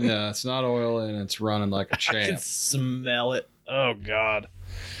long. Yeah, it's not oil and it's running like a I can champ. smell it. Oh God.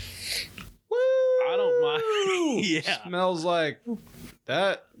 I don't mind. Yeah. Smells like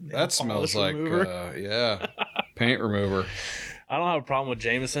that. That smells Polish like remover. yeah, paint remover. I don't have a problem with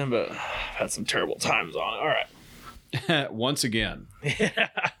Jameson, but I've had some terrible times on it. All right. Once again, Yeah.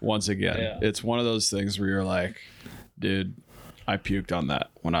 Yeah. it's one of those things where you're like, dude, I puked on that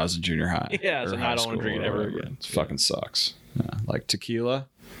when I was in junior high. Yeah, or so now high I don't want to school drink it or ever whatever. again. It fucking sucks. Yeah, like tequila.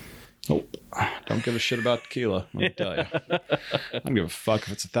 Nope. Don't give a shit about tequila. Let me tell you. I don't give a fuck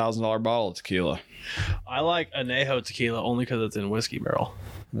if it's $1,000 bottle of tequila. I like Anejo tequila only because it's in whiskey barrel.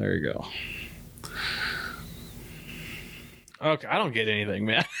 There you go. Okay, I don't get anything,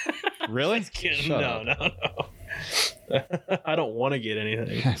 man. Really? Kidding. Shut No. I don't want to get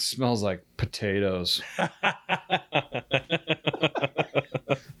anything. It smells like potatoes. A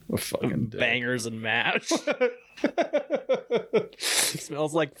fucking dick. Bangers and mash. It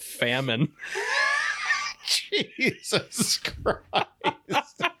smells like famine. Jesus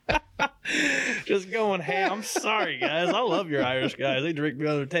Christ. Just going, hey, I'm sorry, guys. I love your Irish guys. They drink me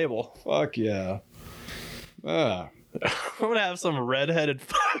under the table. Fuck yeah. Ah. I'm gonna have some redheaded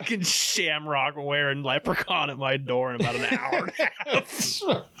fucking shamrock wearing leprechaun at my door in about an hour and a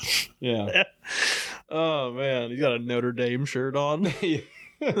half. Yeah. Oh man, he's got a Notre Dame shirt on.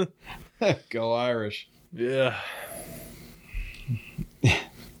 Go Irish. Yeah.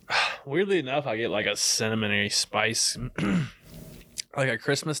 Weirdly enough, I get like a cinnamony spice, like a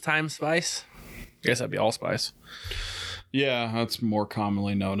Christmas time spice. I guess that'd be allspice. Yeah, that's more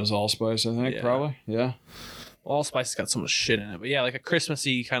commonly known as allspice, I think, Yeah. probably. Yeah. Allspice has got so much shit in it, but yeah, like a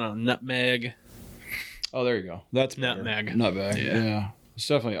Christmassy kind of nutmeg. Oh, there you go. That's better. Nutmeg. Nutmeg. Yeah. Yeah. It's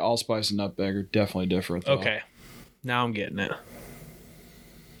definitely allspice and nutmeg are definitely different. Though. Okay, now I'm getting it.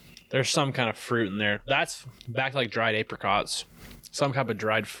 There's some kind of fruit in there. That's back to like dried apricots. Some type of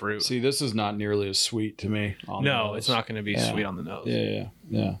dried fruit. See, this is not nearly as sweet to me. On the No, nose. it's not going to be Yeah. sweet on the nose.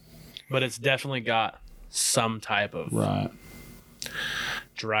 Yeah. But it's definitely got some type of Right.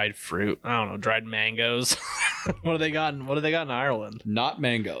 dried fruit. I don't know, dried mangoes. What do they got in Ireland? Not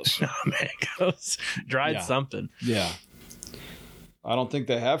mangoes. Mangoes. Dried Yeah. something. Yeah. I don't think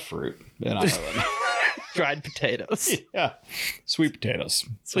they have fruit in Ireland. Dried potatoes. Yeah. Sweet potatoes.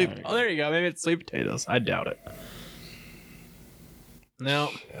 Sweet. There you Oh, there you go. Maybe it's sweet potatoes. I doubt it.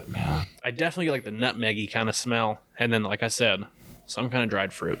 No, go. Man. I definitely get like the nutmeggy kind of smell, and then, like I said, some kind of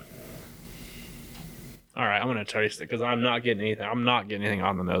dried fruit. All right, I'm gonna taste it because I'm not getting anything. I'm not getting anything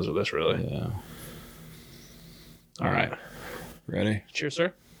on the nose with this, really. Yeah. All right. Ready? Cheers,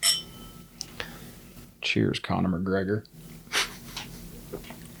 sir. Cheers, Conor McGregor.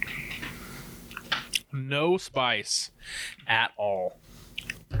 No spice at all.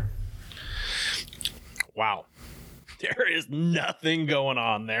 Wow. There is nothing going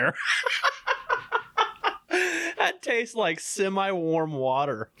on there. That tastes like semi-warm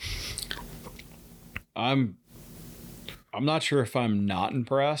water. I'm not sure if I'm not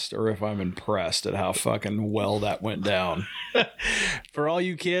impressed or if I'm impressed at how fucking well that went down. For all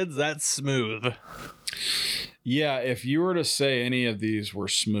you kids, that's smooth. Yeah, if you were to say any of these were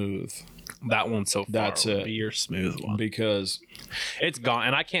smooth, That one so far That's would it. be your smooth one. because It's gone,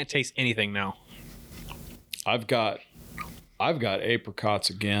 and I can't taste anything now. I've got apricots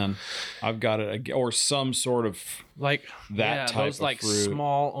again. I've got it again, or some sort of Like That type those of like fruit.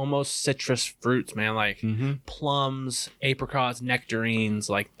 small, almost citrus fruits, man. Like plums, apricots, nectarines,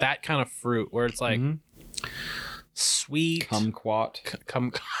 like that kind of fruit where it's like sweet. kumquat.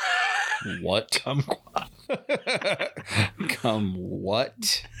 Come, What? kumquat. Come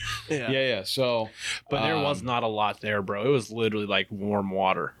what? Yeah. Yeah. So, But there was not a lot there, bro. It was literally like warm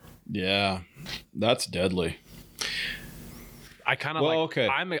water. yeah, that's deadly. I kind of Well, like. okay.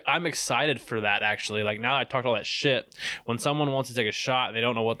 I'm excited for that actually. Like now I talked all that shit. When someone wants to take a shot, they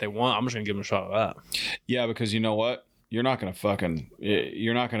don't know what they want. I'm just gonna give them a shot of that. Yeah, because you know what? You're not gonna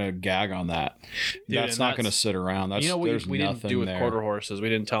gag on that. Dude, That's and not that's- gonna sit around. That's You know what there's we didn't nothing do with there. quarter horses? We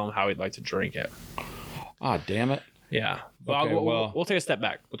didn't tell him how he'd like to drink it. Ah, damn it. Yeah, but Okay, we'll take a step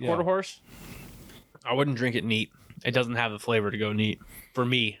back with Yeah. quarter horse. I wouldn't drink it neat. It doesn't have the flavor to go neat for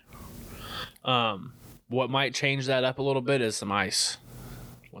me. What might change that up a little bit is some ice.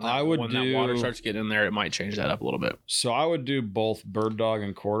 When I would when that water do- starts getting in there, it might change that up a little bit. So I would do both bird dog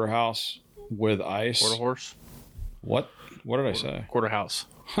and quarter house with ice. Quarter horse, What? What did I say? quarter house.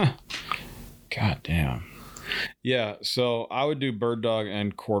 God damn. Yeah. So I would do bird dog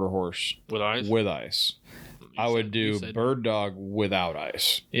and quarter horse With ice. with ice. I would You do said- bird dog without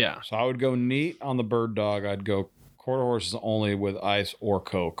ice. Yeah. So I would go neat on the bird dog. I'd go quarter horses only with ice or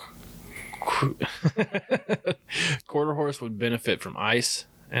Coke. Quarter horse would benefit from ice,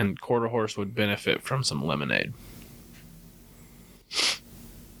 and quarter horse would benefit from some lemonade.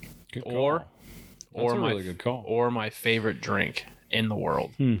 Good call. Or That's a my really good call. or my favorite drink in the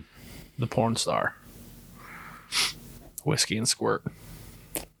world, the porn star, whiskey and squirt.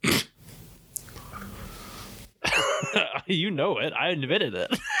 You know it. I invented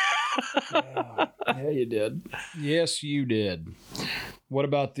it. Yeah, you did. Yes, you did. What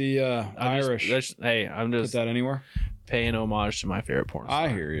about the Irish? I'm Put just that anywhere? paying homage to my favorite porn star. I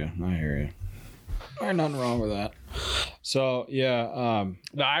hear you. There's nothing wrong with that. So, yeah.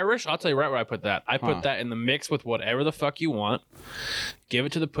 The Irish, I'll tell you right where I put that. I put that in the mix with whatever the fuck you want. Give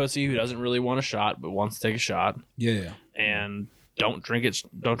it to the pussy who doesn't really want a shot but wants to take a shot. Yeah. And don't drink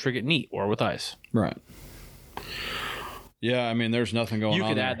it neat or with ice. Right. Yeah, I mean, there's nothing going on. You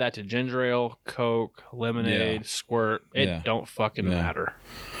could there. add that to ginger ale, Coke, lemonade, squirt. It don't fucking matter.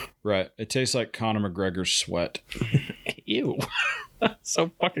 Right. It tastes like Conor McGregor's sweat. Ew. So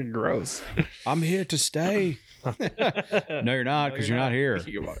fucking gross. I'm here to stay. No, you're not, because you're not here.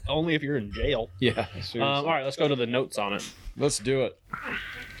 Only if you're in jail. Yeah. Seriously. All right, let's go to the notes on it. Let's do it.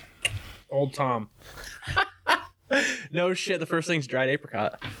 Old Tom. No shit. The first thing's dried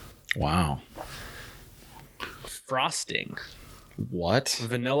apricot. Wow. Frosting. What?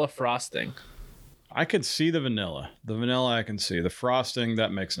 Vanilla frosting. I could see the vanilla. The vanilla I can see. The frosting,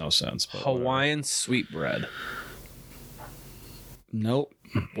 that makes no sense. But Hawaiian sweetbread. Nope.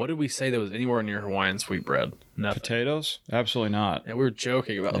 What did we say that was anywhere near Hawaiian sweetbread? Nothing. Potatoes? Absolutely not. And we were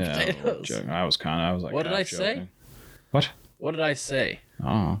joking about potatoes. I was like, What did I half say? joking. What? What did I say?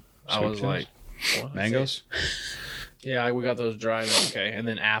 Oh. I was like, what did I mangoes? say? Yeah, we got those dried. Okay, and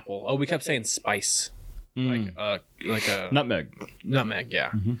then apple. Oh, we kept saying spice. Like a nutmeg. Nutmeg, yeah.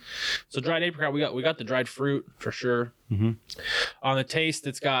 Mm-hmm. So dried apricot, we got the dried fruit for sure. Mm-hmm. On the taste,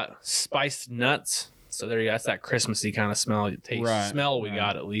 it's got spiced nuts. So there you go. That's that Christmassy kind of smell. Taste smell we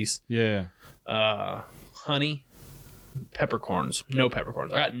got at least. Yeah. Honey, peppercorns. No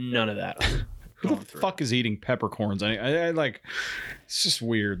peppercorns. I got none of that. Who the fuck is eating peppercorns? I like, it's just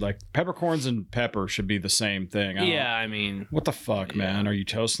weird. Like peppercorns and pepper should be the same thing. I mean, what the fuck, man? Are you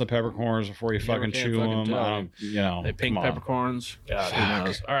toasting the peppercorns before you fucking chew them? They pink peppercorns. God, who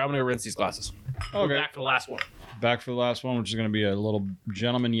knows? All right, I'm gonna rinse these glasses. Okay. Back for the last one. Back for the last one, which is gonna be a little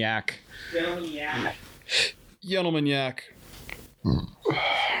gentleman yak. Gentleman yak.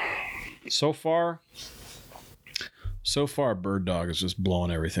 So far, Bird Dog is just blowing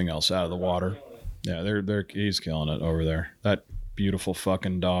everything else out of the water. Yeah, he's killing it over there. That beautiful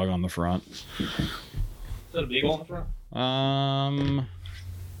fucking dog on the front. Is that a beagle on the front?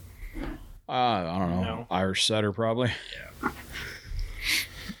 I don't know. No. Irish setter probably. Yeah.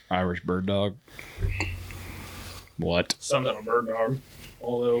 Irish bird dog. What? Some type of bird dog.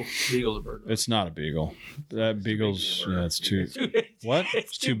 Although beagle's a bird dog. It's not a beagle. That beagle's it's too. What?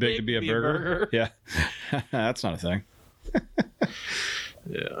 It's too big to be a burger. Yeah, that's not a thing.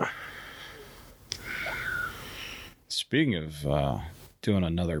 Yeah. Speaking of doing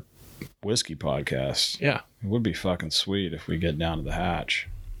another whiskey podcast, Yeah. it would be fucking sweet if we get down to the hatch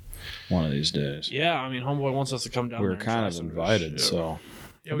one of these days. Yeah, I mean, homeboy wants us to come down. We were there and kind try of some invited, shit. so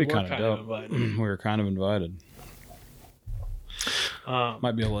Yeah, it'd we be were kind of kind of dope. invited. We were kind of invited.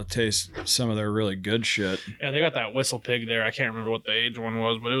 Might be able to taste some of their really good shit. Yeah, they got that Whistle Pig there. I can't remember what the age one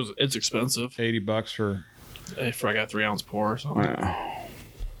was, but it's expensive. $80 for. For I got a 3-ounce pour or something.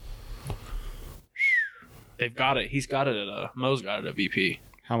 They've got it. He's got it at Mo's got it at VP.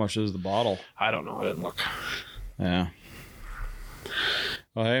 How much is the bottle? I don't know. I didn't look. Yeah.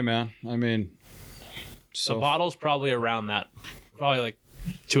 Well, hey, man. I mean, The bottle's probably around that. Probably like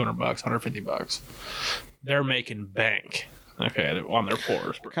 $200, $150. They're making bank. Okay, on their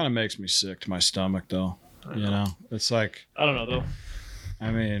pours. kind of makes me sick to my stomach, though. You know, it's like, I don't know though. I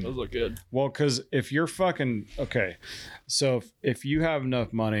mean, Those look good. well, because if you're fucking okay, so if you have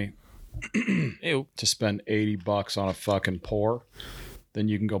enough money Ew. to spend $80 on a fucking pour, then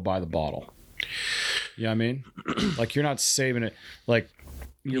you can go buy the bottle. You know what I mean? Like you're not saving it. Like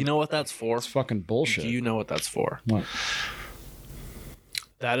You know what that's for? it's fucking bullshit. Do you know what that's for? What?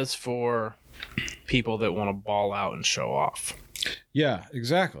 That is for people that want to ball out and show off. Yeah,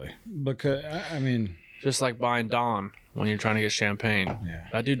 exactly. Because I mean, Just like buying Dawn when you're trying to get champagne. Yeah.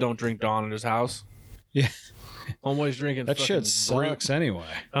 That dude don't drink Dawn in his house. Yeah. Always drinking that shit sucks anyway.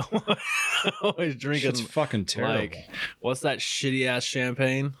 Always drinking. It's fucking terrible. Like, what's that shitty ass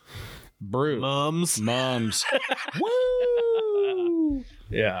champagne? Brew. Mums. Mums. Woo!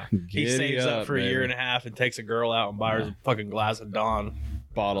 Yeah. He Giddy saves up for a year baby. and a half and takes a girl out and buys her a fucking glass of Dawn.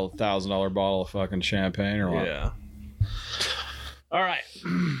 $1,000 bottle of fucking champagne or what? Yeah. All right.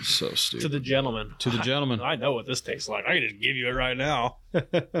 So stupid. To the gentleman. To the gentleman. I know what this tastes like. I can just give you it right now. We're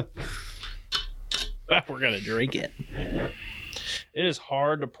going to drink it. It is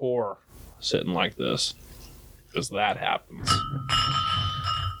hard to pour sitting like this because that happens.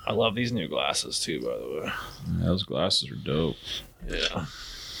 I love these new glasses too, by the way. Yeah, those glasses are dope. Yeah.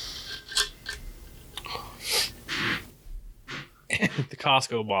 The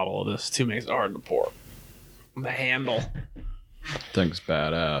Costco bottle of this too makes it hard to pour. The handle. Thing's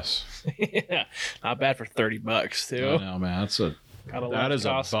badass. Yeah. Not bad for $30 too. I know, man. That is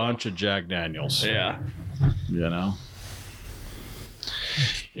a bunch of Jack Daniels. Yeah. You know?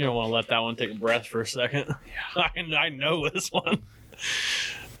 You don't want to let that one take a breath for a second. Yeah. I know this one.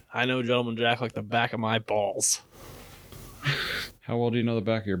 I know Gentleman Jack like the back of my balls. How well do you know the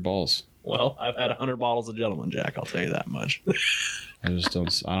back of your balls? Well, I've had 100 bottles of Gentleman Jack, I'll tell you that much. I don't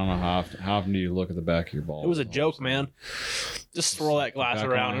know how often do you look at the back of your balls? It was a joke, man. Just throw that glass Back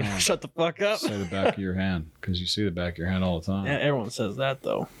of around my and hand. shut the fuck up. Say the back of your hand, because you see the back of your hand all the time. Yeah, everyone says that,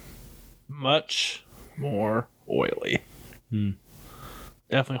 though. Much more oily.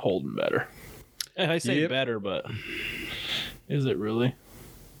 Definitely holding better. And I say better, but is it really?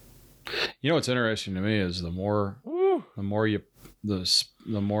 You know what's interesting to me is the more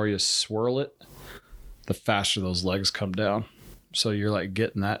you swirl it, the faster those legs come down. So you're like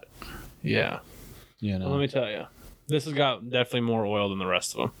getting that, Yeah. you know. Well, let me tell you. This has got definitely more oil than the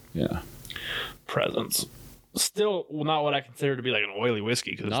rest of them. Yeah. Presence. Still not what I consider to be like an oily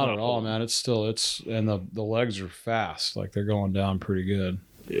whiskey. Cause Not at all, man. It's and the legs are fast. Like they're going down pretty good.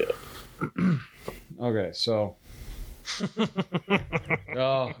 Yeah. Okay, so.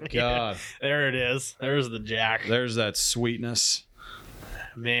 Oh, God. There it is. There's the Jack. There's that sweetness.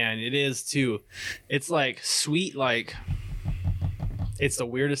 Man, it is too. It's like sweet, like it's the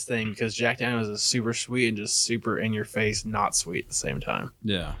weirdest thing because Jack Daniels is super sweet and just super in your face, not sweet at the same time.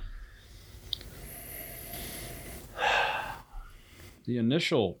 Yeah. The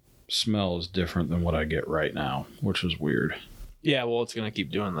initial smell is different than what I get right now, which is weird. Yeah, well, it's gonna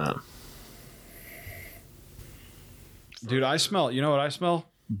keep doing that. Dude, I smell, you know what I smell?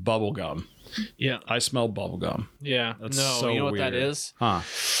 Bubble gum. Yeah, I smell bubble gum. yeah. That's no, so you know what that weird. is? Huh.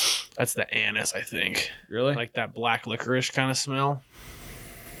 That's the anise, I think. Really? Like that black licorice kind of smell,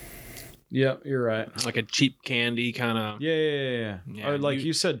 Yep, you're right. like a cheap candy kind of. Yeah. Yeah, Or like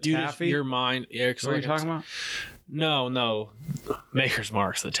you said, taffy. Your mind. Yeah, 'cause What are you like talking about? No. Maker's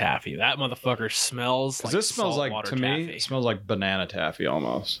Mark's the taffy. That motherfucker smells like This smells like, saltwater to me, taffy. it smells like banana taffy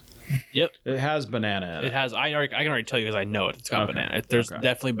almost. Yep. It has banana in it. It has. I can already tell you because I know it. It's got Okay. banana. There's Okay.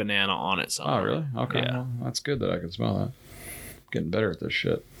 definitely banana on it. Oh, Somewhere. really? Okay. Yeah. Well, that's good that I can smell that. Getting better at this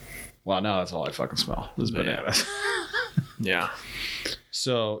shit. Well, now that's all I fucking smell is bananas. Yeah.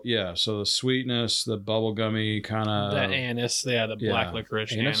 So, yeah. So the sweetness, the bubblegummy kind of. The anise. Yeah, the black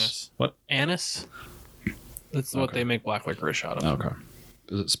licorice anise. What? Anise? That's what Okay. they make black licorice out of. Okay.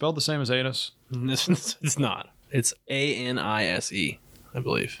 Is it spelled the same as anus? It's not. It's ANISE, I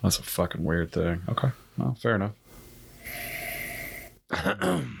believe. That's a fucking weird thing. Okay. Well, fair enough.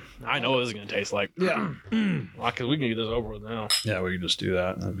 I know what this is going to taste like. Yeah. Because we can get this over with now. Yeah, we can just do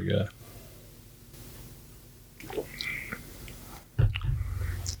that. That'd be good.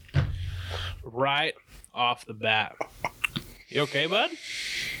 Right off the bat. You okay, bud?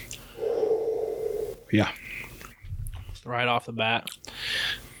 Yeah. Right off the bat,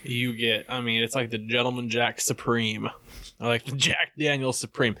 you get, I mean, it's like the Gentleman Jack Supreme. I like the Jack Daniels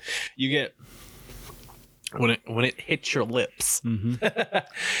Supreme. You get, when it hits your lips,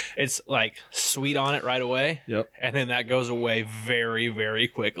 it's like sweet on it right away. Yep. And then that goes away very, very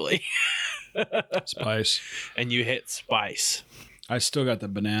quickly. Spice. And you hit spice. I still got the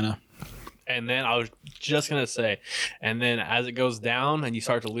banana. And then I was just going to say, and then as it goes down and you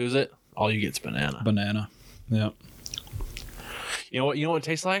start to lose it, all you get is banana. Banana. Yep. You know what it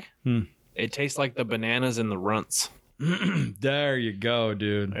tastes like? It tastes like the bananas in the runts. There you go,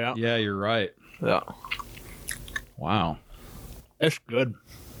 dude. Yeah. Yeah, you're right. Yeah. Wow. It's good.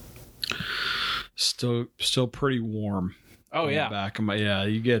 Still pretty warm. Oh, on yeah. The back of my, yeah,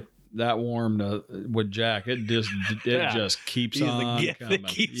 you get that warm with Jack. It Yeah. just keeps He's the on gift that coming.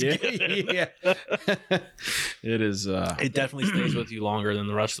 keeps yeah, giving. yeah. It is It definitely stays with you longer than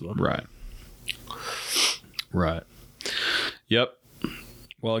the rest of them. Right. Yep.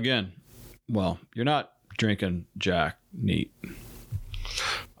 Well, again, you're not drinking Jack neat.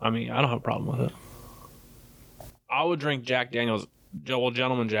 I mean, I don't have a problem with it. I would drink Jack Daniels,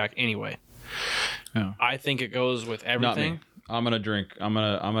 Gentleman Jack anyway. Yeah. I think it goes with Not everything. me. I'm gonna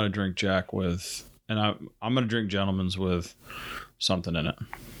drink Jack with, and I'm gonna drink Gentleman's with something in it.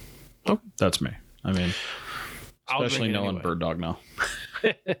 Oh. That's me. I mean, I'll especially drink it knowing anyway. Bird Dog now.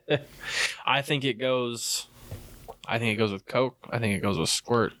 I think it goes with Coke. I think it goes with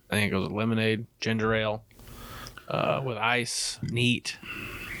Squirt. I think it goes with lemonade, ginger ale, with ice, neat.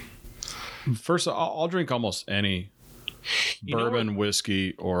 First, I'll drink almost any You know bourbon,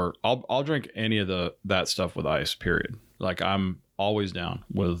 whiskey, or I'll drink any of that stuff with ice. Period. Like I'm always down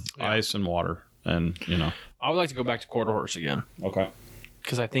with ice and water, and I would like to go back to Quarter Horse again Okay.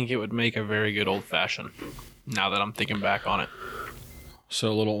 because I think it would make a very good old fashioned. Now that I'm thinking back on it,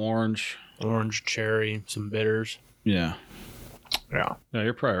 So a little orange. orange, cherry, some bitters. Yeah. Yeah, Yeah,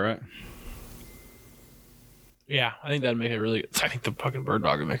 you're probably right. yeah. I think that'd make it really. I think the fucking Bird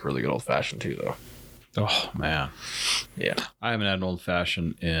Dog would make a really good old fashioned too, though. Oh man, Yeah, I haven't had an old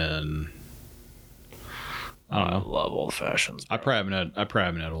fashioned in. I don't know. love old fashions. I probably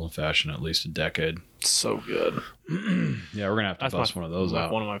haven't had old fashioned in at least a decade. So good. Yeah, we're gonna have to bust one of those out.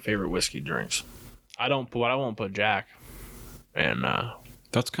 One of my favorite whiskey drinks. I won't put Jack. And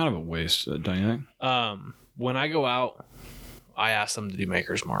That's kind of a waste, don't you think? when I go out, I ask them to do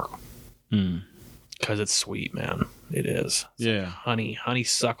Maker's Mark because it's sweet, man. It is. It's Yeah. like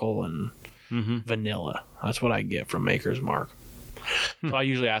honeysuckle and vanilla. That's what I get from Maker's Mark. So I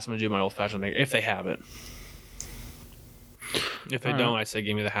usually ask them to do my old fashioned if they have it. If they All don't, right. I say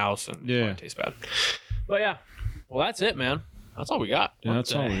give me the house and Yeah. it tastes bad. But yeah, well that's it, man. That's all we got. Yeah, What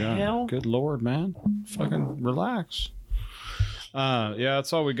that's the all we got. hell? Good Lord, man. Fucking relax. Yeah,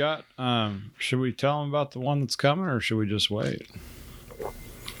 that's all we got. Should we tell them about the one that's coming, or should we just wait?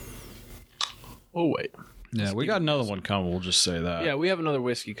 Oh wait. Yeah, we got another one coming. We'll just say that. Yeah, we have another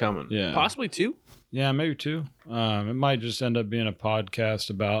whiskey coming. Yeah. Possibly two. Yeah, maybe two. It might just end up being a podcast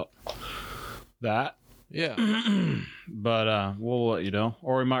about that. Yeah. But we'll let you know.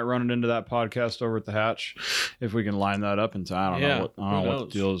 Or we might run it into that podcast over at the Hatch if we can line that up in time. I don't know who what knows? the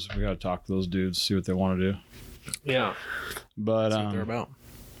deal is. We got to talk to those dudes, see what they want to do. Yeah. But That's what they're about.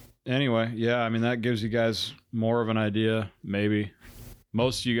 anyway, yeah, I mean, that gives you guys more of an idea, maybe.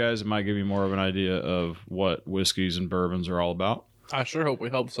 Most of you guys, it might give you more of an idea of what whiskeys and bourbons are all about. I sure hope we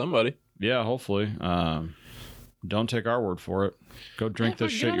helped somebody. Yeah, hopefully. Don't take our word for it. Go drink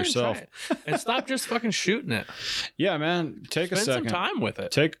this shit yourself. And stop just fucking shooting it. Yeah, man. Take a Spend second. some time with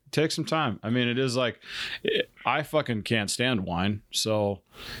it. Take some time. I mean, it is like, I fucking can't stand wine. So,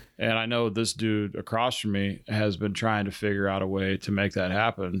 and I know this dude across from me has been trying to figure out a way to make that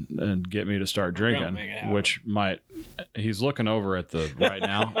happen and get me to start drinking, make it happen. which he's looking over at the right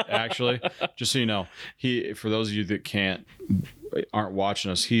now, actually, just so you know, for those of you that aren't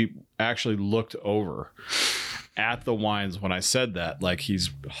watching us, he actually looked over at the wines when I said that, like he's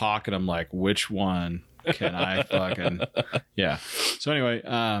hawking them, like which one can I fucking yeah. So anyway,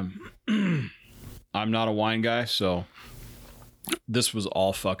 I'm not a wine guy, so this was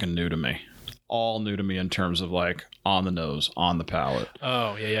all fucking new to me. All new to me in terms of like on the nose, on the palate.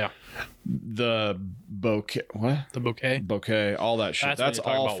 Oh, yeah. The bouquet, what? The bouquet. All that shit. That's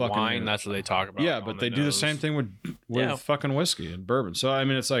all about fucking wine. new. That's what they talk about. Yeah, on but they do the nose. same thing with Yeah. fucking whiskey and bourbon. So I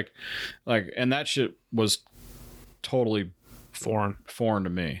mean, it's like, and that shit was totally foreign to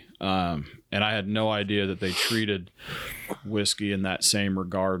me. And I had no idea that they treated whiskey in that same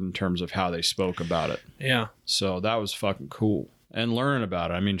regard in terms of how they spoke about it. Yeah. So that was fucking cool. And learning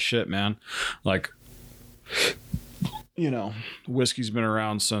about it. I mean, shit, man. Like, whiskey's been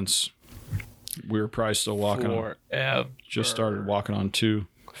around since we were probably still walking on, Forever. just started walking on 2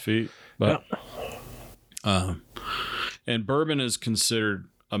 feet. But, and bourbon is considered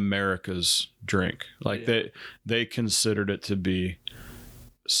America's drink. Like they considered it to be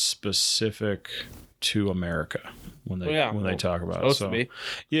specific to America when they talk about it. Supposed to be.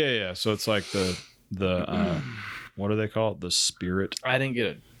 Yeah. So it's like the what do they call it? The spirit. I didn't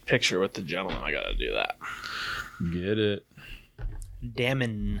get a picture with the gentleman. I gotta do that. Get it?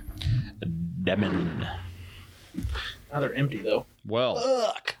 Demon. Now they're empty though. Well,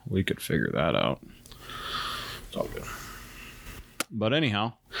 Ugh. we could figure that out. It's all good. But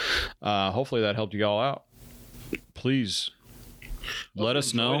anyhow, hopefully that helped you all out. Please let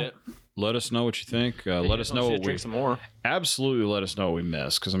us know. enjoyed it. Let us know what you think. Let us know what we drink some more. absolutely let us know what we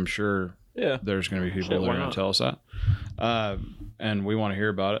missed, because I'm sure there's going to be people that why are going not? to tell us that. And we want to hear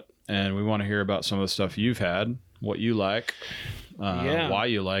about it. And we want to hear about some of the stuff you've had, what you like, why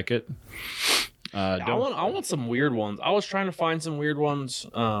you like it. I want some weird ones. I was trying to find some weird ones.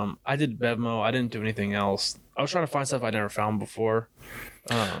 I did Bevmo. I didn't do anything else. I was trying to find stuff I never found before.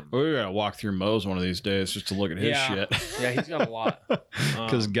 We gotta walk through Moe's one of these days just to look at his shit. Yeah, he's got a lot.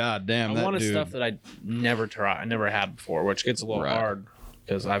 Because goddamn, I wanted dude. stuff that I never had before, which gets a little hard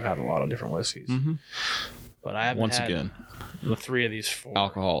because I've had a lot of different whiskeys. Mm-hmm. But I haven't had again, the 3 of these 4.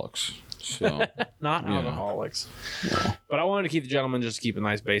 alcoholics. So Not alcoholics. Yeah. But I wanted to keep the gentleman just keep a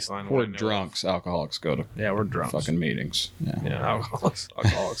nice baseline. We're drunks. Alcoholics go to we're drunks. fucking meetings. Yeah, alcoholics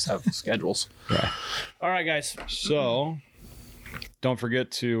have schedules. Right. All right, guys. So don't forget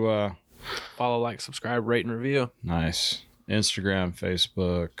to follow, like, subscribe, rate, and review. Nice. Instagram,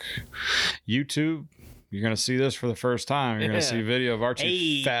 Facebook, YouTube. You're gonna see this for the first time. You're gonna see a video of our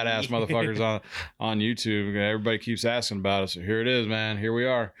 2 fat ass motherfuckers on YouTube. Everybody keeps asking about it, so here it is, man. Here we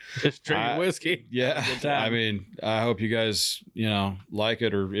are. Just drinking whiskey. Yeah. I mean, I hope you guys, like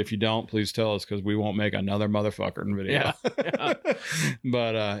it, or if you don't, please tell us because we won't make another motherfucking video. Yeah.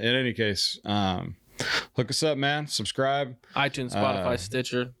 But in any case, hook us up, man. Subscribe. iTunes, Spotify,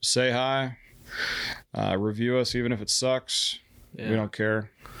 Stitcher. Say hi. Review us, even if it sucks. Yeah. We don't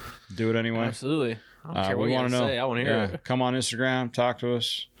care. Do it anyway. Absolutely. I don't care what we you want to know. say. I want to hear it. Come on Instagram, talk to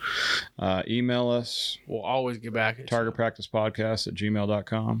us, email us. We'll always get back at you.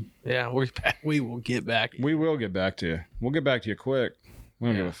 targetpracticepodcast@gmail.com. Yeah, we will get back. We will get back to you. We'll get back to you quick. We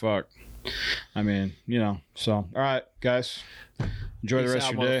don't give a fuck. I mean, so all right, guys. Enjoy the rest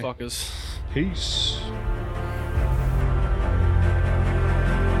of your day. Motherfuckers. Peace.